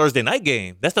 that's a Thursday night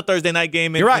game. That's the Thursday night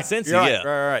game in Cincy. You're right. Yeah.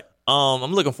 Right.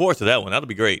 I'm looking forward to that one. That'll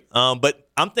be great. But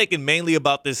I'm thinking mainly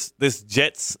about this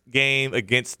Jets game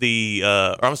against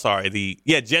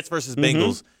Jets versus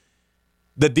Bengals.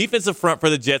 The defensive front for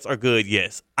the Jets are good,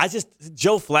 yes.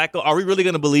 Joe Flacco, are we really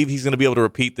going to believe he's going to be able to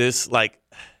repeat this?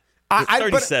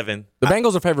 37. The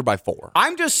Bengals are favored by 4.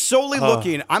 I'm just solely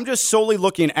looking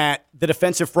at the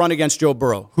defensive front against Joe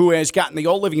Burrow, who has gotten the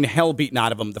old living hell beaten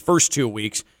out of him the first 2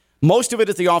 weeks. Most of it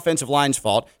is the offensive line's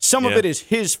fault. Some of it is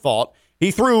his fault.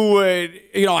 He threw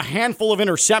a handful of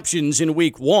interceptions in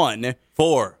week 1.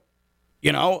 4.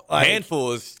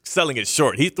 Handful is selling it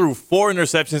short. He threw 4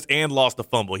 interceptions and lost a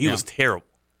fumble. He was terrible.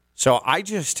 So I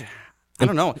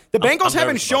don't know. The Bengals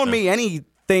haven't shown me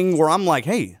anything where I'm like,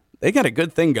 hey, they got a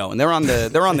good thing going. They're on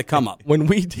the come up. When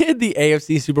we did the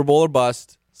AFC Super Bowl or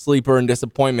bust, sleeper and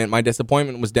disappointment, my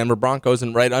disappointment was Denver Broncos,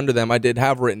 and right under them I did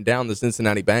have written down the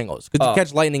Cincinnati Bengals. Because you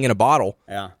catch lightning in a bottle.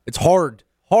 Yeah. It's hard.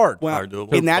 Well,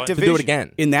 doable. in that division, to do it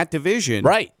again. In that division,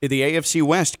 right? In the AFC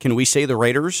West, can we say the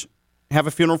Raiders have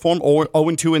a funeral for them?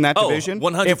 0-2 in that division?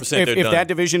 100%. If that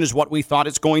division is what we thought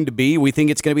it's going to be, we think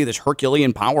it's going to be this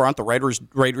Herculean power. Aren't the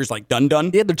Raiders like done?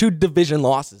 Yeah, they're 2 division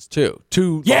losses too.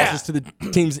 2 losses to the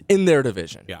teams in their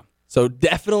division. Yeah. So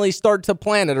definitely start to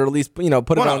plan it, or at least put it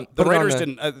on. The Raiders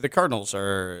didn't. The Cardinals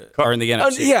are in the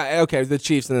NFC. Yeah, okay. The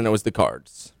Chiefs, and then it was the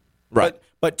Cards. Right.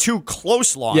 But 2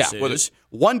 close losses,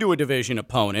 one to a division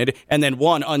opponent, and then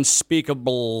one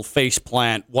unspeakable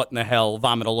faceplant, what in the hell,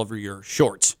 vomit all over your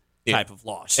shorts type of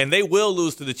loss. And they will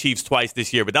lose to the Chiefs twice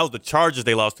this year, but that was the Chargers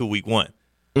they lost to week 1.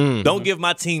 Don't give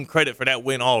my team credit for that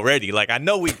win already. I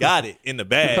know we got it in the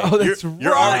bag.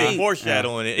 You're already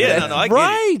foreshadowing it. Yeah, I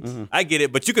get it. I get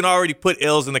it, but you can already put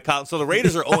L's in the column. So the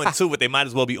Raiders are 0-2, but they might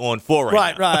as well be 0-4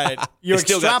 right now. Right. You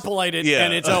extrapolate it,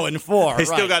 and it's 0-4. They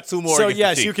still got 2 more. So,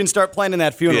 yes, you can start planning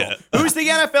that funeral. Yeah. Who's the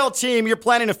NFL team you're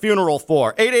planning a funeral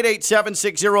for?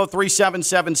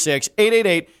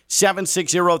 888-760-3776.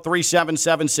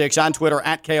 888-760-3776 on Twitter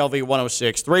at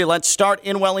KLV1063. Let's start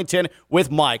in Wellington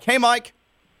with Mike. Hey, Mike.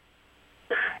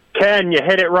 Ken, you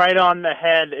hit it right on the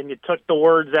head, and you took the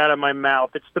words out of my mouth.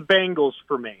 It's the Bengals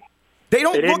for me. They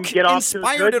don't didn't look get off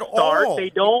inspired to a good at start. all. They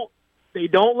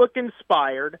don't look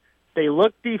inspired. They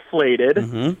look deflated.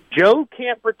 Mm-hmm. Joe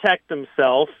can't protect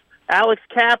himself. Alex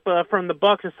Kappa from the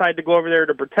Bucs decided to go over there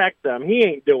to protect them. He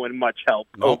ain't doing much help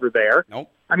over there.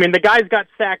 Nope. The guy's got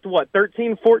sacked,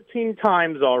 13, 14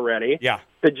 times already. Yeah.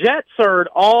 The Jets are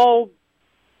all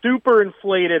super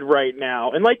inflated right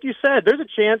now. And like you said, there's a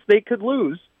chance they could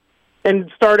lose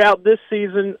and start out this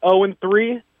season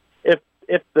 0-3.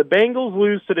 If the Bengals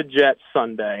lose to the Jets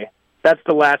Sunday, that's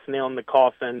the last nail in the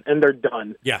coffin, and they're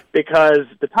done. Yeah. Because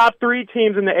the top 3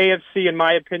 teams in the AFC, in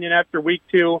my opinion, after week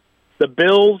 2, the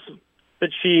Bills, the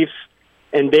Chiefs,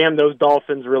 and damn, those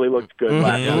Dolphins really looked good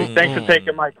last week. Thanks for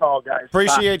taking my call, guys.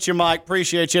 Appreciate you, Mike.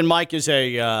 Appreciate you. And Mike is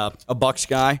a Bucs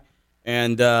guy,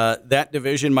 and that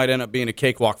division might end up being a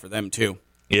cakewalk for them, too.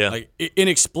 Yeah.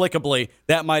 Inexplicably,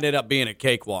 that might end up being a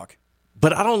cakewalk.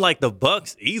 But I don't like the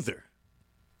Bucs either.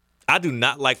 I do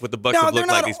not like what the Bucs have looked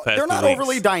like these past 2 weeks. They're not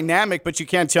overly dynamic, but you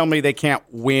can't tell me they can't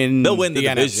win. They'll win the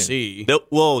NFC. division.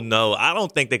 Well, no, I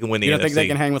don't think they can win the NFC. You don't think they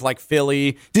can hang with like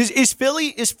Philly? Is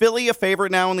Philly a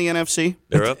favorite now in the NFC?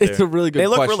 They're up there. It's a really good They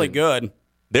look question. really good.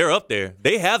 They're up there.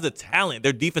 They have the talent.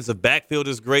 Their defensive backfield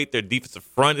is great. Their defensive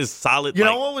front is solid. You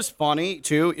know what was funny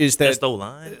too is that best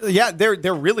O-line. Yeah, they're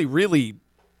really really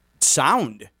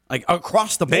sound like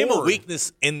across the board. Name a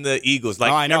weakness in the Eagles.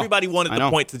 Like I know. everybody wanted to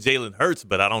point to Jalen Hurts,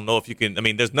 but I don't know if you can. I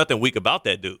mean, there's nothing weak about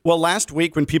that dude. Well, last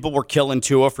week when people were killing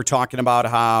Tua for talking about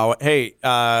how, hey,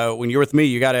 when you're with me,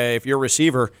 you gotta, if you're a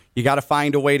receiver, you gotta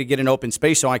find a way to get an open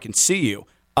space so I can see you.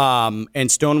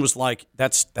 And Stone was like,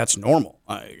 that's normal.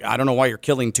 I don't know why you're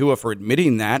killing Tua for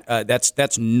admitting that.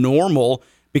 That's normal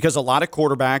because a lot of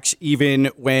quarterbacks, even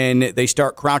when they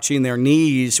start crouching their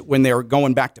knees when they're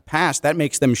going back to pass, that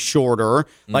makes them shorter.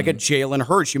 Like a Jalen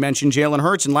Hurts. You mentioned Jalen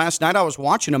Hurts, and last night I was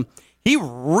watching him. He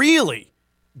really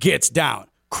gets down,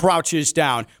 crouches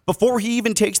down before he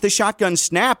even takes the shotgun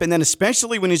snap, and then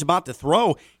especially when he's about to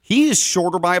throw, he is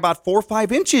shorter by about 4 or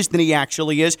 5 inches than he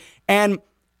actually is, and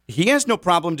he has no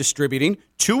problem distributing.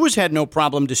 Tua's had no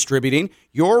problem distributing.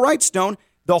 You're right, Stone.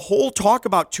 The whole talk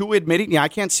about Tua admitting, I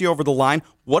can't see over the line,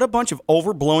 what a bunch of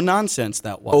overblown nonsense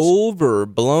that was.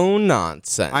 Overblown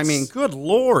nonsense. I mean, good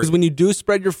Lord. Because when you do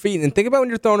spread your feet, and think about when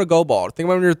you're throwing a go ball, think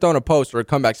about when you're throwing a post or a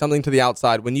comeback, something to the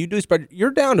outside, when you do spread,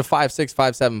 you're down to 5'6",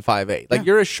 5'7", 5'8". Like,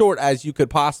 you're as short as you could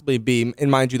possibly be,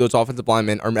 and mind you, those offensive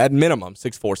linemen are at minimum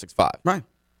 6'4", 6'5". Right.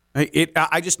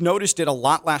 I just noticed it a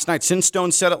lot last night. Since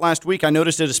Stone said it last week, I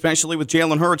noticed it especially with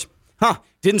Jalen Hurts.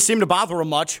 Didn't seem to bother him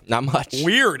much. Not much.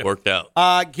 Weird. Worked out.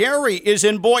 Gary is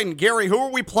in Boynton. Gary, who are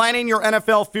we planning your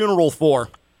NFL funeral for?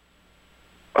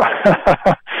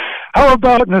 How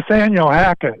about Nathaniel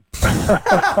Hackett?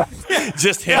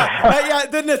 Just him. Yeah,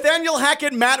 the Nathaniel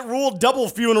Hackett Matt Rule double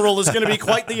funeral is going to be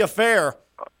quite the affair.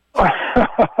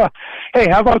 Hey,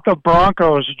 how about the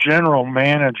Broncos general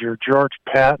manager, George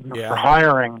Patton, for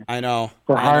hiring? I know.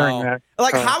 That.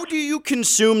 Like, how do you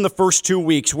consume the first 2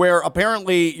 weeks where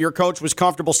apparently your coach was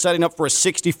comfortable setting up for a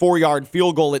 64-yard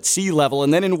field goal at sea level,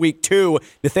 and then in week 2,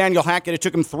 Nathaniel Hackett, it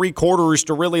took him 3 quarters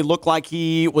to really look like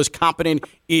he was competent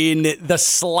in the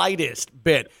slightest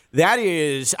bit. That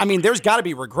is, I mean, there's got to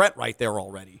be regret right there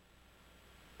already.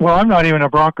 Well, I'm not even a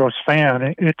Broncos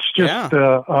fan. It's just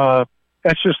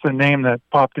that's just the name that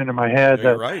popped into my head.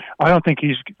 You're right. I don't think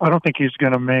he's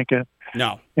going to make it.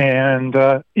 No. And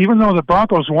even though the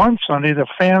Broncos won Sunday, the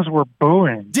fans were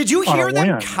booing. Did you hear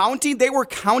them counting? They were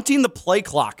counting the play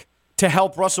clock to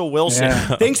help Russell Wilson.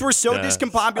 Yeah. Things were so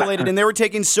discombobulated, and they were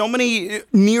taking so many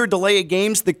near delay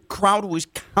games, the crowd was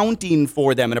counting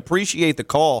for them, and appreciate the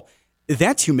call.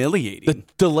 That's humiliating. The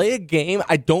delay a game,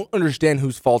 I don't understand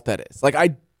whose fault that is. Like,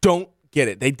 I don't get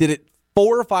it. They did it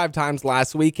 4 or 5 times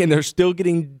last week, and they're still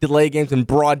getting delay games in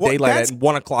broad daylight at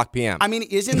 1 o'clock p.m. I mean,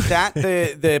 isn't that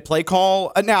the play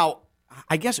call? Now,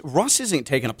 I guess Russ isn't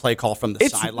taking a play call from the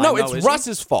sideline. No, it's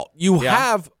Russ's fault. You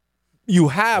have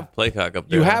play clock up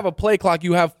there. You have a play clock.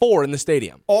 You have 4 in the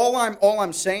stadium. All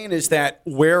I'm saying is that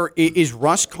where is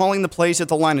Russ calling the plays at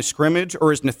the line of scrimmage,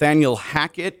 or is Nathaniel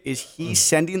Hackett? Is he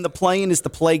sending the play, and is the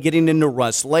play getting into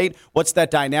Russ late? What's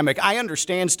that dynamic? I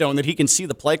understand, Stone, that he can see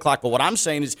the play clock, but what I'm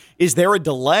saying is there a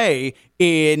delay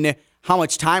in how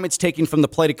much time it's taking from the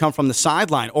play to come from the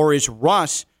sideline, or is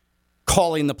Russ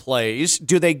calling the plays?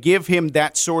 Do they give him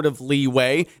that sort of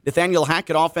leeway? Nathaniel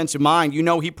Hackett, offensive mind,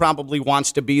 he probably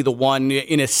wants to be the one,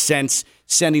 in a sense,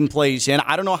 sending plays in.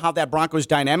 I don't know how that Broncos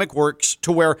dynamic works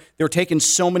to where they're taking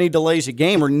so many delays a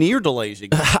game or near delays a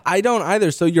game. I don't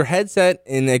either. So your headset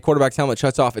in a quarterback's helmet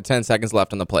shuts off at 10 seconds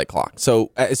left on the play clock.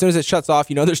 So as soon as it shuts off,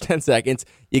 there's 10 seconds.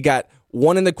 You got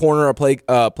one in the corner, a play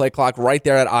clock right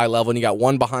there at eye level, and you got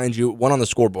one behind you, one on the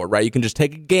scoreboard, right? You can just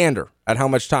take a gander at how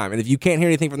much time. And if you can't hear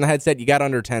anything from the headset, you got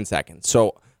under 10 seconds.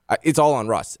 So it's all on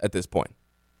Russ at this point.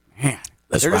 Man,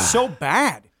 they're just so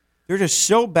bad. They're just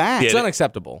so bad. It's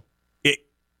unacceptable.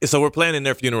 So we're planning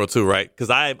their funeral too, right? Because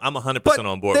I'm 100%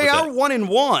 on board with that. They are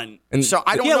 1-1, and so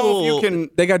I don't know if you can.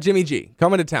 They got Jimmy G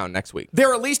coming to town next week.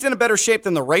 They're at least in a better shape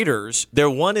than the Raiders. They're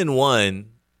 1-1,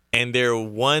 and their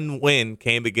one win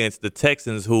came against the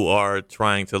Texans, who are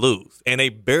trying to lose, and they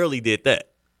barely did that.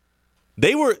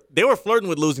 They were flirting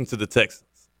with losing to the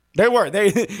Texans. They were.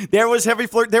 There was heavy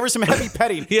flirt. There was some heavy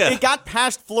petting. Yeah. It got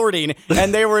past flirting,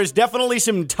 and there was definitely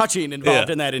some touching involved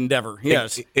in that endeavor.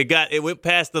 Yes. It went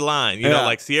past the line. You know,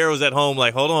 like Sierra was at home,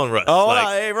 like, hold on, Russ. Oh,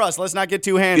 like, hey, Russ, let's not get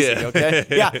too handsy, okay?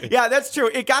 Yeah, that's true.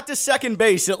 It got to second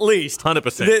base at least.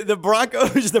 100%.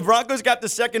 The Broncos got to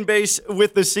second base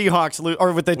with the Seahawks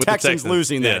with the Texans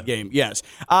losing that game. Yes.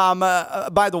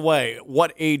 By the way,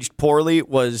 what aged poorly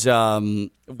was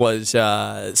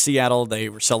Seattle. They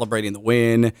were celebrating the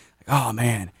win. Like, oh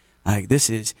man, like this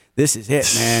is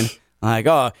it, man. Like,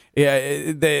 oh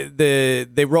yeah,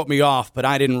 they wrote me off, but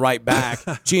I didn't write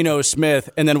back. Geno Smith,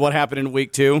 and then what happened in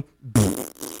week 2?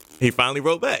 He finally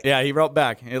wrote back. Yeah, he wrote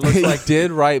back. It looks like did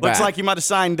write back. Looks like he might have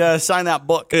signed that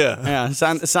book. Yeah,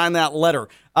 sign that letter.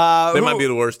 They might be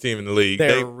the worst team in the league.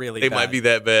 They bad. Might be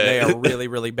that bad. They are really,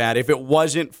 really bad. If it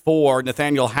wasn't for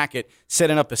Nathaniel Hackett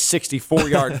setting up a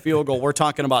 64-yard field goal, we're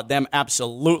talking about them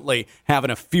absolutely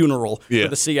having a funeral for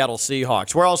the Seattle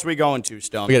Seahawks. Where else are we going to,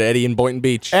 Stone? We got Eddie in Boynton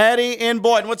Beach. Eddie in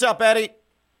Boynton. What's up, Eddie?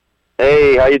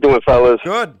 Hey, how you doing, fellas?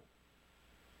 Good.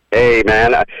 Hey,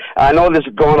 man. I know this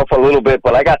is going off a little bit,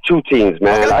 but I got 2 teams,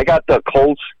 man. Okay. I got the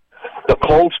Colts. The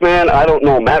Colts, man, I don't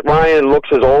know. Matt Ryan looks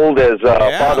as old as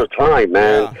Father Time,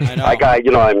 man. Yeah, I know. I got,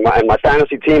 in my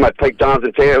fantasy team, I picked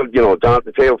Jonathan Taylor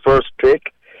first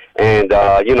pick. And,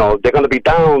 they're going to be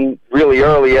down really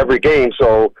early every game.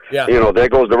 So, there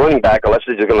goes the running back, unless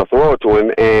they're just going to throw it to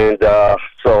him. And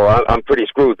so I'm pretty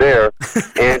screwed there.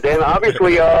 And then,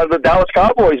 obviously, the Dallas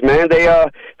Cowboys, man,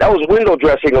 that was window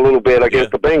dressing a little bit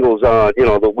against the Bengals,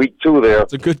 the week 2 there.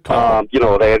 It's a good call.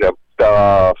 They had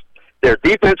their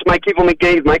defense might keep them in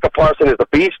games. Micah Parsons is a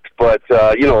beast, but,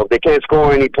 if they can't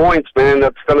score any points, man,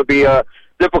 that's going to be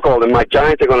difficult, and my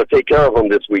Giants are going to take care of them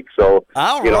this week. So,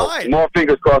 more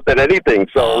fingers crossed than anything.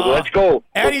 So, let's go.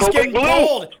 Eddie's getting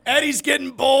bold. Eddie's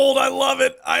getting bold. I love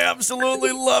it. I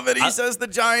absolutely love it. He says the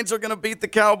Giants are going to beat the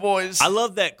Cowboys. I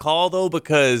love that call, though,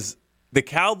 because the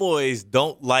Cowboys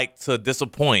don't like to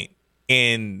disappoint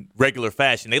in regular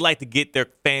fashion. They like to get their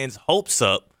fans' hopes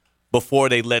up before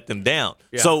they let them down.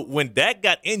 Yeah. So when Dak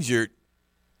got injured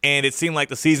and it seemed like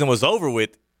the season was over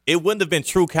with, it wouldn't have been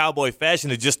true Cowboy fashion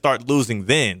to just start losing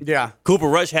then. Yeah. Cooper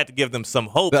Rush had to give them some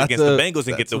hope against the Bengals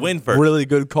and get the win first. Really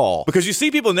good call. Because you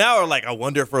see people now are like, I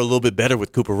wonder if we're a little bit better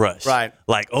with Cooper Rush. Right.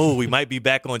 Like, oh, we might be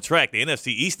back on track. The NFC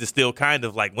East is still kind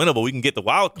of like winnable. We can get the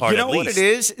wild card at least. You know what it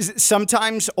is?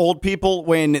 Sometimes old people,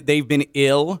 when they've been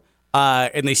ill,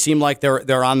 and they seem like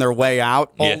they're on their way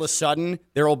out, all of a sudden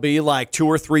there will be like 2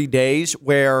 or 3 days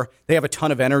where they have a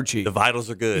ton of energy. The vitals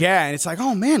are good. Yeah, and it's like,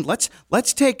 oh man, let's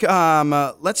take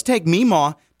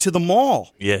Meemaw to the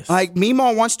mall. Yes. Like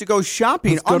Meemaw wants to go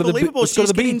shopping. Unbelievable. Let's go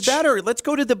to the She's beach. getting better. Let's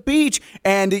go to the beach.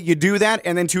 And you do that,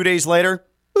 and then 2 days later,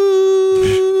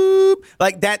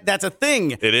 like that's a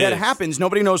thing that happens.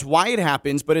 Nobody knows why it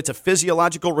happens, but it's a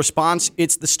physiological response.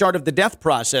 It's the start of the death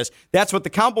process. That's what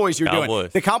the Cowboys are doing.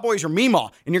 The Cowboys are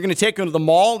Meemaw, and you're going to take them to the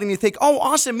mall, and you think, oh,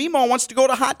 awesome, Meemaw wants to go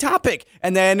to Hot Topic,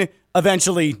 and then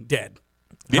eventually dead.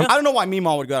 Yeah. I don't know why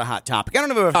Meemaw would go to Hot Topic. I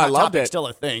don't know if Hot Topic's still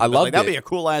a thing. I love that'd be a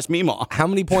cool ass Meemaw. How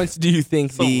many points do you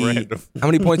think How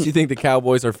many points do you think the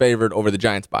Cowboys are favored over the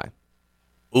Giants by?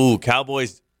 Ooh,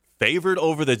 Cowboys favored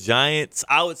over the Giants?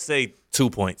 I would say 2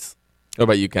 points. What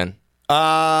about you, Ken?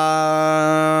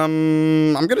 I'm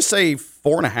going to say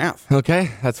 4.5.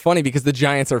 Okay, that's funny because the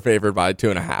Giants are favored by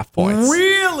 2.5 points.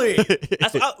 Really?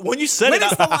 When you said it,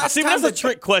 that's a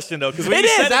trick question, though. Because when you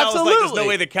said it, I was like, there's no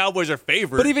way the Cowboys are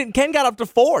favored. But even Ken got up to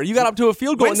 4. You got up to a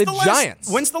field goal in the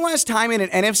Giants. When's the last time in an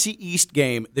NFC East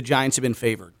game the Giants have been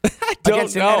favored? I don't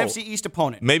against know. an NFC East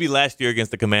opponent. Maybe last year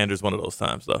against the Commanders, one of those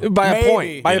times, though. By a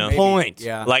point. By a point.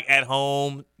 Yeah. Like at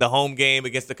home, the home game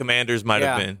against the Commanders might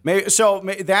have been. Maybe,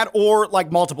 that or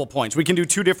like multiple points. We can do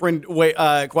 2 different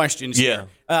questions here.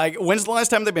 When's the last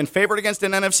time they've been favored against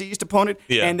an NFC East opponent?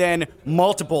 Yeah. And then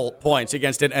multiple points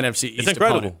against an NFC East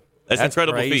opponent. That's an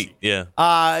incredible feat. Yeah.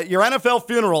 Your NFL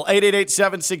funeral,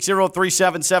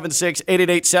 888-760-3776,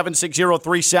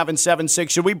 888-760-3776.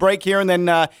 Should we break here and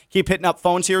then keep hitting up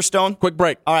phones here, Stone? Quick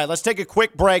break. All right, let's take a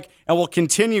quick break, and we'll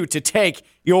continue to take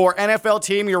your NFL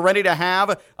team you're ready to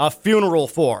have a funeral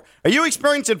for. Are you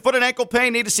experiencing foot and ankle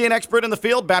pain? Need to see an expert in the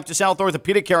field? Baptist Health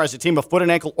Orthopedic Care has a team of foot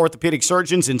and ankle orthopedic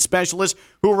surgeons and specialists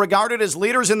who are regarded as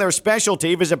leaders in their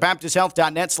specialty. Visit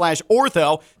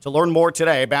baptisthealth.net/ortho to learn more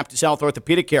today. Baptist Health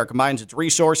Orthopedic Care combines its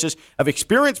resources of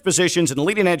experienced physicians and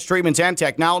leading-edge treatments and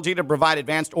technology to provide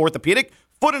advanced orthopedic,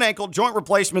 foot and ankle, joint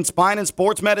replacement, spine, and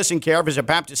sports medicine care. Visit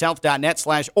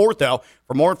baptisthealth.net/ortho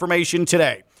for more information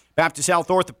today. Baptist Health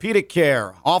Orthopedic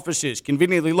Care. Offices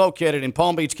conveniently located in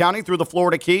Palm Beach County through the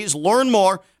Florida Keys. Learn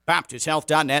more,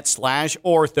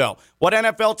 BaptistHealth.net/ortho. What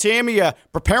NFL team are you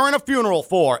preparing a funeral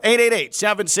for?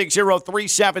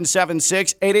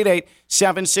 888-760-3776.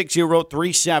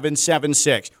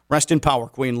 888-760-3776. Rest in power,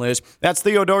 Queen Liz. That's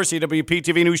Theo Dorsey,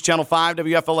 WPTV News Channel 5,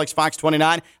 WFLX Fox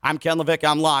 29. I'm Ken LaVicka.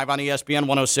 I'm live on ESPN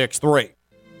 106.3.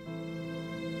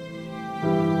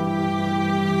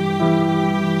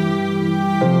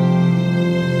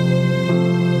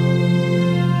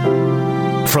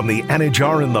 From the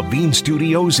Anajar and Levine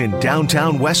Studios in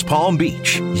downtown West Palm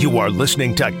Beach, you are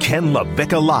listening to Ken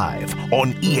LaVicka Live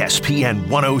on ESPN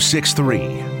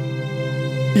 106.3.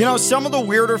 You know, some of the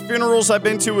weirder funerals I've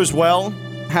been to as well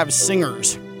have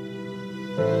singers.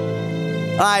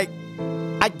 I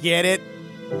get it.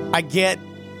 I get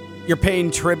you're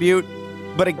paying tribute.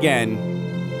 But again,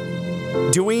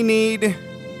 do we need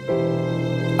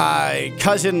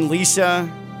Cousin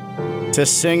Lisa to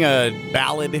sing a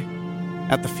ballad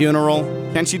at the funeral?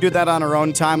 Can't she do that on her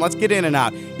own time? Let's get in and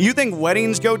out. You think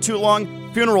weddings go too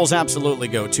long? Funerals absolutely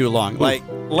go too long. Like,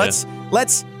 let's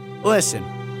listen.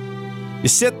 You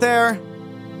sit there.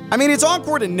 I mean, it's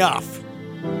awkward enough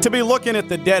to be looking at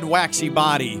the dead, waxy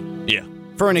body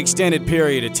for an extended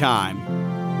period of time.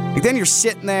 And then you're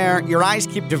sitting there, your eyes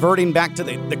keep diverting back to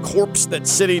the corpse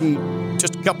that's sitting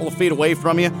just a couple of feet away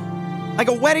from you. Like,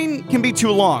 a wedding can be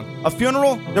too long. A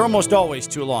funeral, they're almost always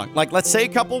too long. Like, let's say a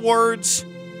couple words,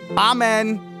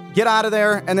 amen, get out of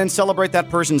there, and then celebrate that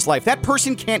person's life. That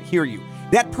person can't hear you.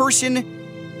 That person,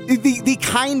 the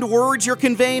kind words you're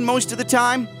conveying most of the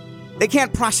time, they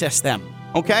can't process them,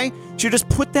 okay? So you just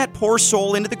put that poor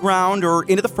soul into the ground or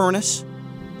into the furnace.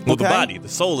 Well, the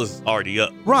soul is already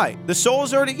up. Right. The soul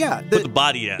is already, Put the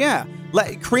body down. Yeah.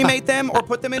 Cremate them or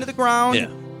put them into the ground.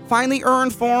 Yeah. Find the urn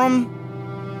for them.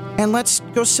 And let's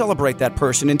go celebrate that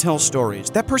person and tell stories.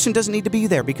 That person doesn't need to be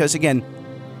there because, again,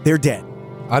 they're dead.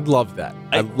 I'd love that.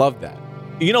 I love that.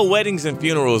 You know, weddings and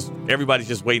funerals, everybody's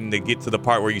just waiting to get to the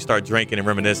part where you start drinking and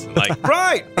reminiscing. Like,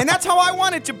 right. And that's how I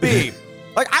want it to be.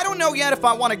 Like, I don't know yet if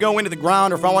I want to go into the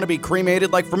ground or if I want to be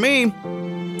cremated. Like, for me,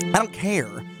 I don't care.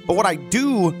 But what I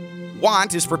do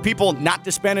want is for people not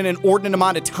to spend an inordinate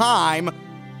amount of time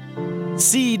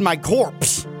seeing my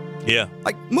corpse. Yeah.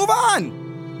 Like, move on.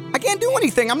 I can't do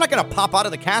anything. I'm not going to pop out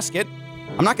of the casket.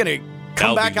 I'm not going to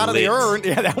come back out of the urn.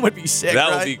 Yeah, that would be sick.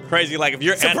 That would be crazy. Like, if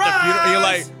you're at the funeral and you're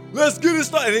like, let's get it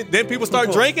started. And then people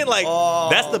start drinking. Like,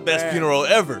 that's the best funeral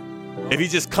ever. If he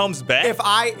just comes back. If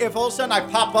all of a sudden I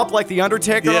pop up like the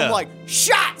Undertaker, I'm like,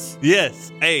 shots!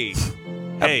 Yes. Hey.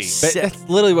 That's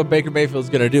literally what Baker Mayfield's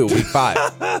going to do week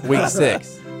 5, week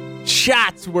 6.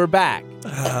 Shots, we're back.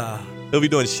 He'll be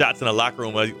doing shots in the locker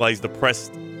room while he's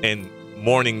depressed and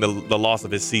mourning the loss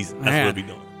of his season. That's what he'll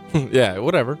be doing. Yeah,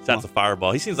 whatever. Shots of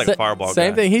Fireball. He seems like a Fireball guy.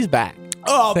 Same thing, he's back.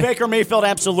 Oh, Baker Mayfield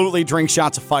absolutely drinks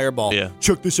shots of Fireball. Yeah.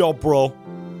 Check this out, bro.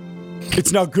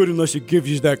 It's not good unless it gives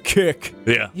you that kick.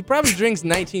 Yeah. He probably drinks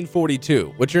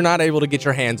 1942, which you're not able to get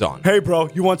your hands on. Hey, bro,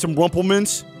 you want some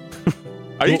Rumplemans?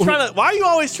 Why are you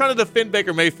always trying to defend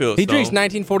Baker Mayfield? He drinks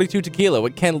 1942 tequila,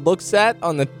 what Ken looks at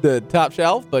on the top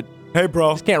shelf, but hey,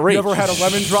 bro, just can't reach. You ever had a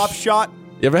lemon drop shot?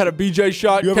 You ever had a BJ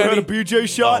shot, You ever Kenny? had a BJ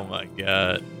shot? Oh, my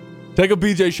God. Take a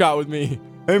BJ shot with me.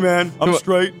 Hey, man, I'm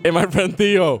straight. Hey, my friend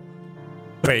Theo.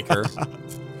 Baker.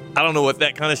 I don't know what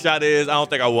that kind of shot is. I don't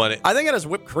think I want it. I think it has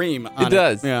whipped cream on it. It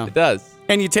does. Yeah. It does.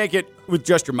 And you take it with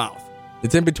just your mouth.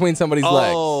 It's in between somebody's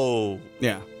legs. Oh.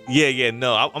 Yeah. Yeah.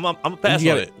 No, I'm a pass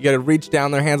on it. You got to reach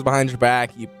down their hands behind your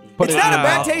back. You put It's it not in a your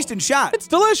bad mouth. tasting shot. It's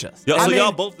delicious. So I mean,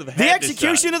 y'all both have had the this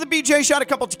execution shot. of the BJ shot, a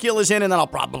couple tequilas in, and then I'll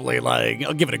probably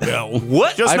I'll give it a go.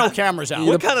 What? Just no cameras out.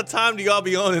 What kind of time do y'all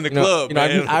be on in the club,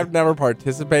 man? I've never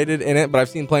participated in it, but I've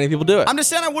seen plenty of people do it. I'm just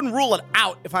saying I wouldn't rule it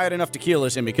out if I had enough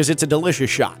tequilas in me because it's a delicious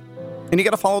shot. And you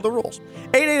got to follow the rules.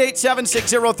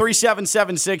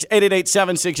 888-760-3776.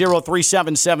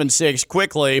 888-760-3776.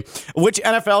 Quickly, which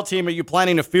NFL team are you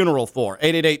planning a funeral for?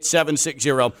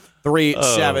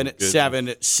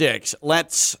 888-760-3776.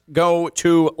 Let's go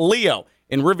to Leo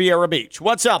in Riviera Beach.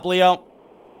 What's up, Leo?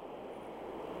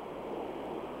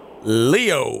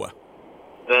 Leo.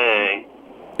 Dang.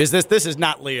 Is this is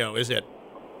not Leo, is it?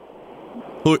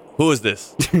 Who is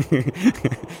this?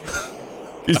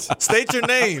 State your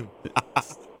name.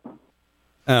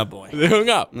 Oh, boy. They hung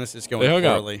up. This is going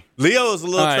poorly. Leo is a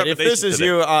little All right, if this is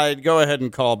you, I'd go ahead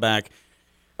and call back.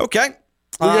 Okay.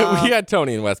 We got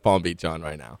Tony in West Palm Beach on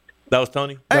right now. That was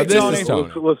Tony? Hey, this Tony. is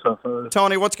Tony. What's up, fellas?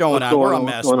 Tony, what's going on? We're a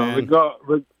mess, man.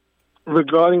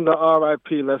 Regarding the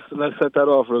RIP, let's set that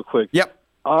off real quick. Yep.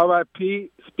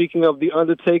 RIP, speaking of The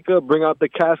Undertaker, bring out the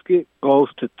casket, goes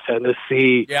to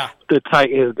Tennessee. Yeah. The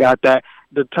Titans got that.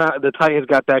 The Titans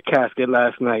got that casket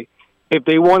last night. If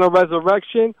they want a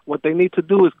resurrection, what they need to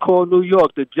do is call New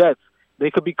York, the Jets. They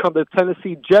could become the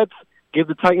Tennessee Jets, give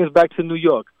the Titans back to New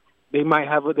York. They might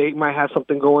have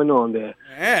something going on there.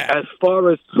 Yeah. As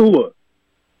far as Tua,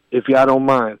 if y'all don't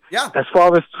mind. Yeah. As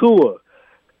far as Tua,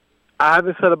 I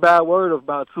haven't said a bad word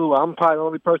about Tua. I'm probably the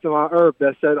only person on earth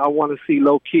that said I want to see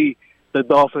low-key the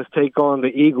Dolphins take on the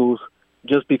Eagles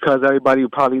just because everybody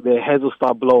probably their heads will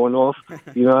start blowing off.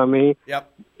 You know what I mean?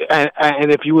 Yep.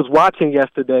 And if you was watching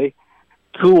yesterday,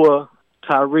 Tua,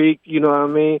 Tyreek, you know what I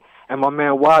mean, and my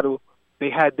man Waddle, they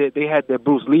had their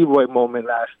Bruce Leroy moment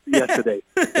yesterday.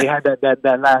 They had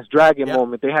that last dragon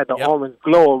moment. They had the orange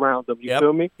glow around them. You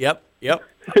feel me? Yep.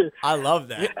 I love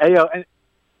that. Hey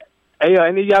yo,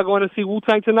 any of y'all going to see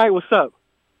Wu-Tang tonight? What's up?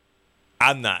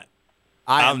 I'm not.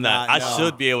 I'm not. I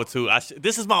should be able to.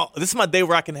 This is my day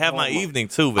where I can have my evening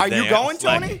too. But Are you going,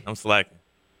 Tony? I'm slacking.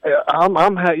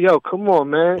 Yo, come on,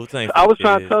 man. I was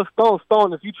trying to tell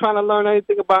Stone, if you're trying to learn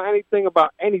anything, you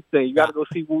got to go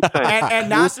see Wu-Tang. and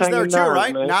Nas is there too,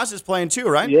 right? Man. Nas is playing too,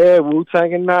 right? Yeah,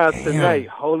 Wu-Tang and Nas tonight,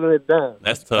 holding it down.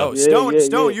 That's tough.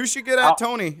 Stone, you should get at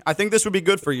Tony. I think this would be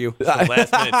good for you. Last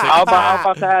minute tickets. I was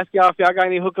about to ask y'all if y'all got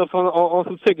any hookups on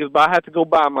some tickets, but I had to go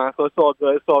buy mine, so it's all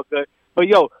good. But,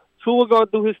 yo, Tua going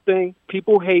to do his thing.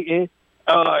 People hating.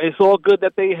 It's all good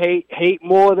that they hate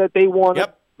more that they want.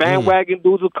 Yep. Bandwagon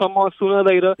dudes will come on sooner or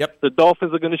later. Yep. The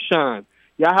Dolphins are going to shine.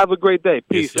 Y'all have a great day.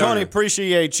 Peace. Yes, Tony,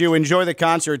 appreciate you. Enjoy the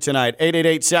concert tonight.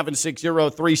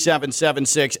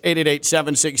 888-760-3776.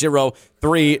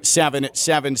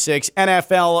 888-760-3776.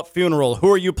 NFL funeral.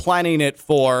 Who are you planning it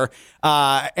for?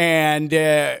 And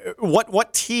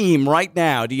what team right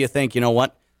now do you think, you know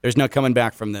what, there's no coming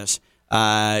back from this?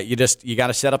 You got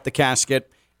to set up the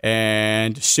casket,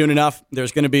 and soon enough,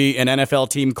 there's going to be an NFL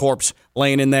team corpse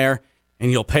laying in there,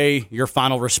 and you'll pay your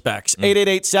final respects.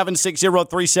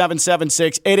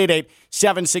 888-760-3776.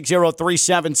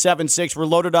 888-760-3776. We're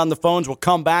loaded on the phones. We'll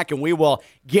come back, and we will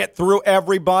get through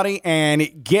everybody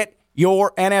and get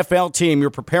your NFL team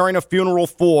you're preparing a funeral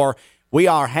for. We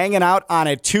are hanging out on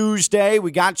a Tuesday.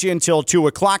 We got you until 2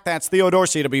 o'clock. That's Theo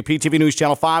Dorsey, WPTV News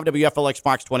Channel 5, WFLX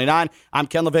Fox 29. I'm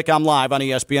Ken LaVicka. I'm live on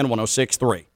ESPN 106.3.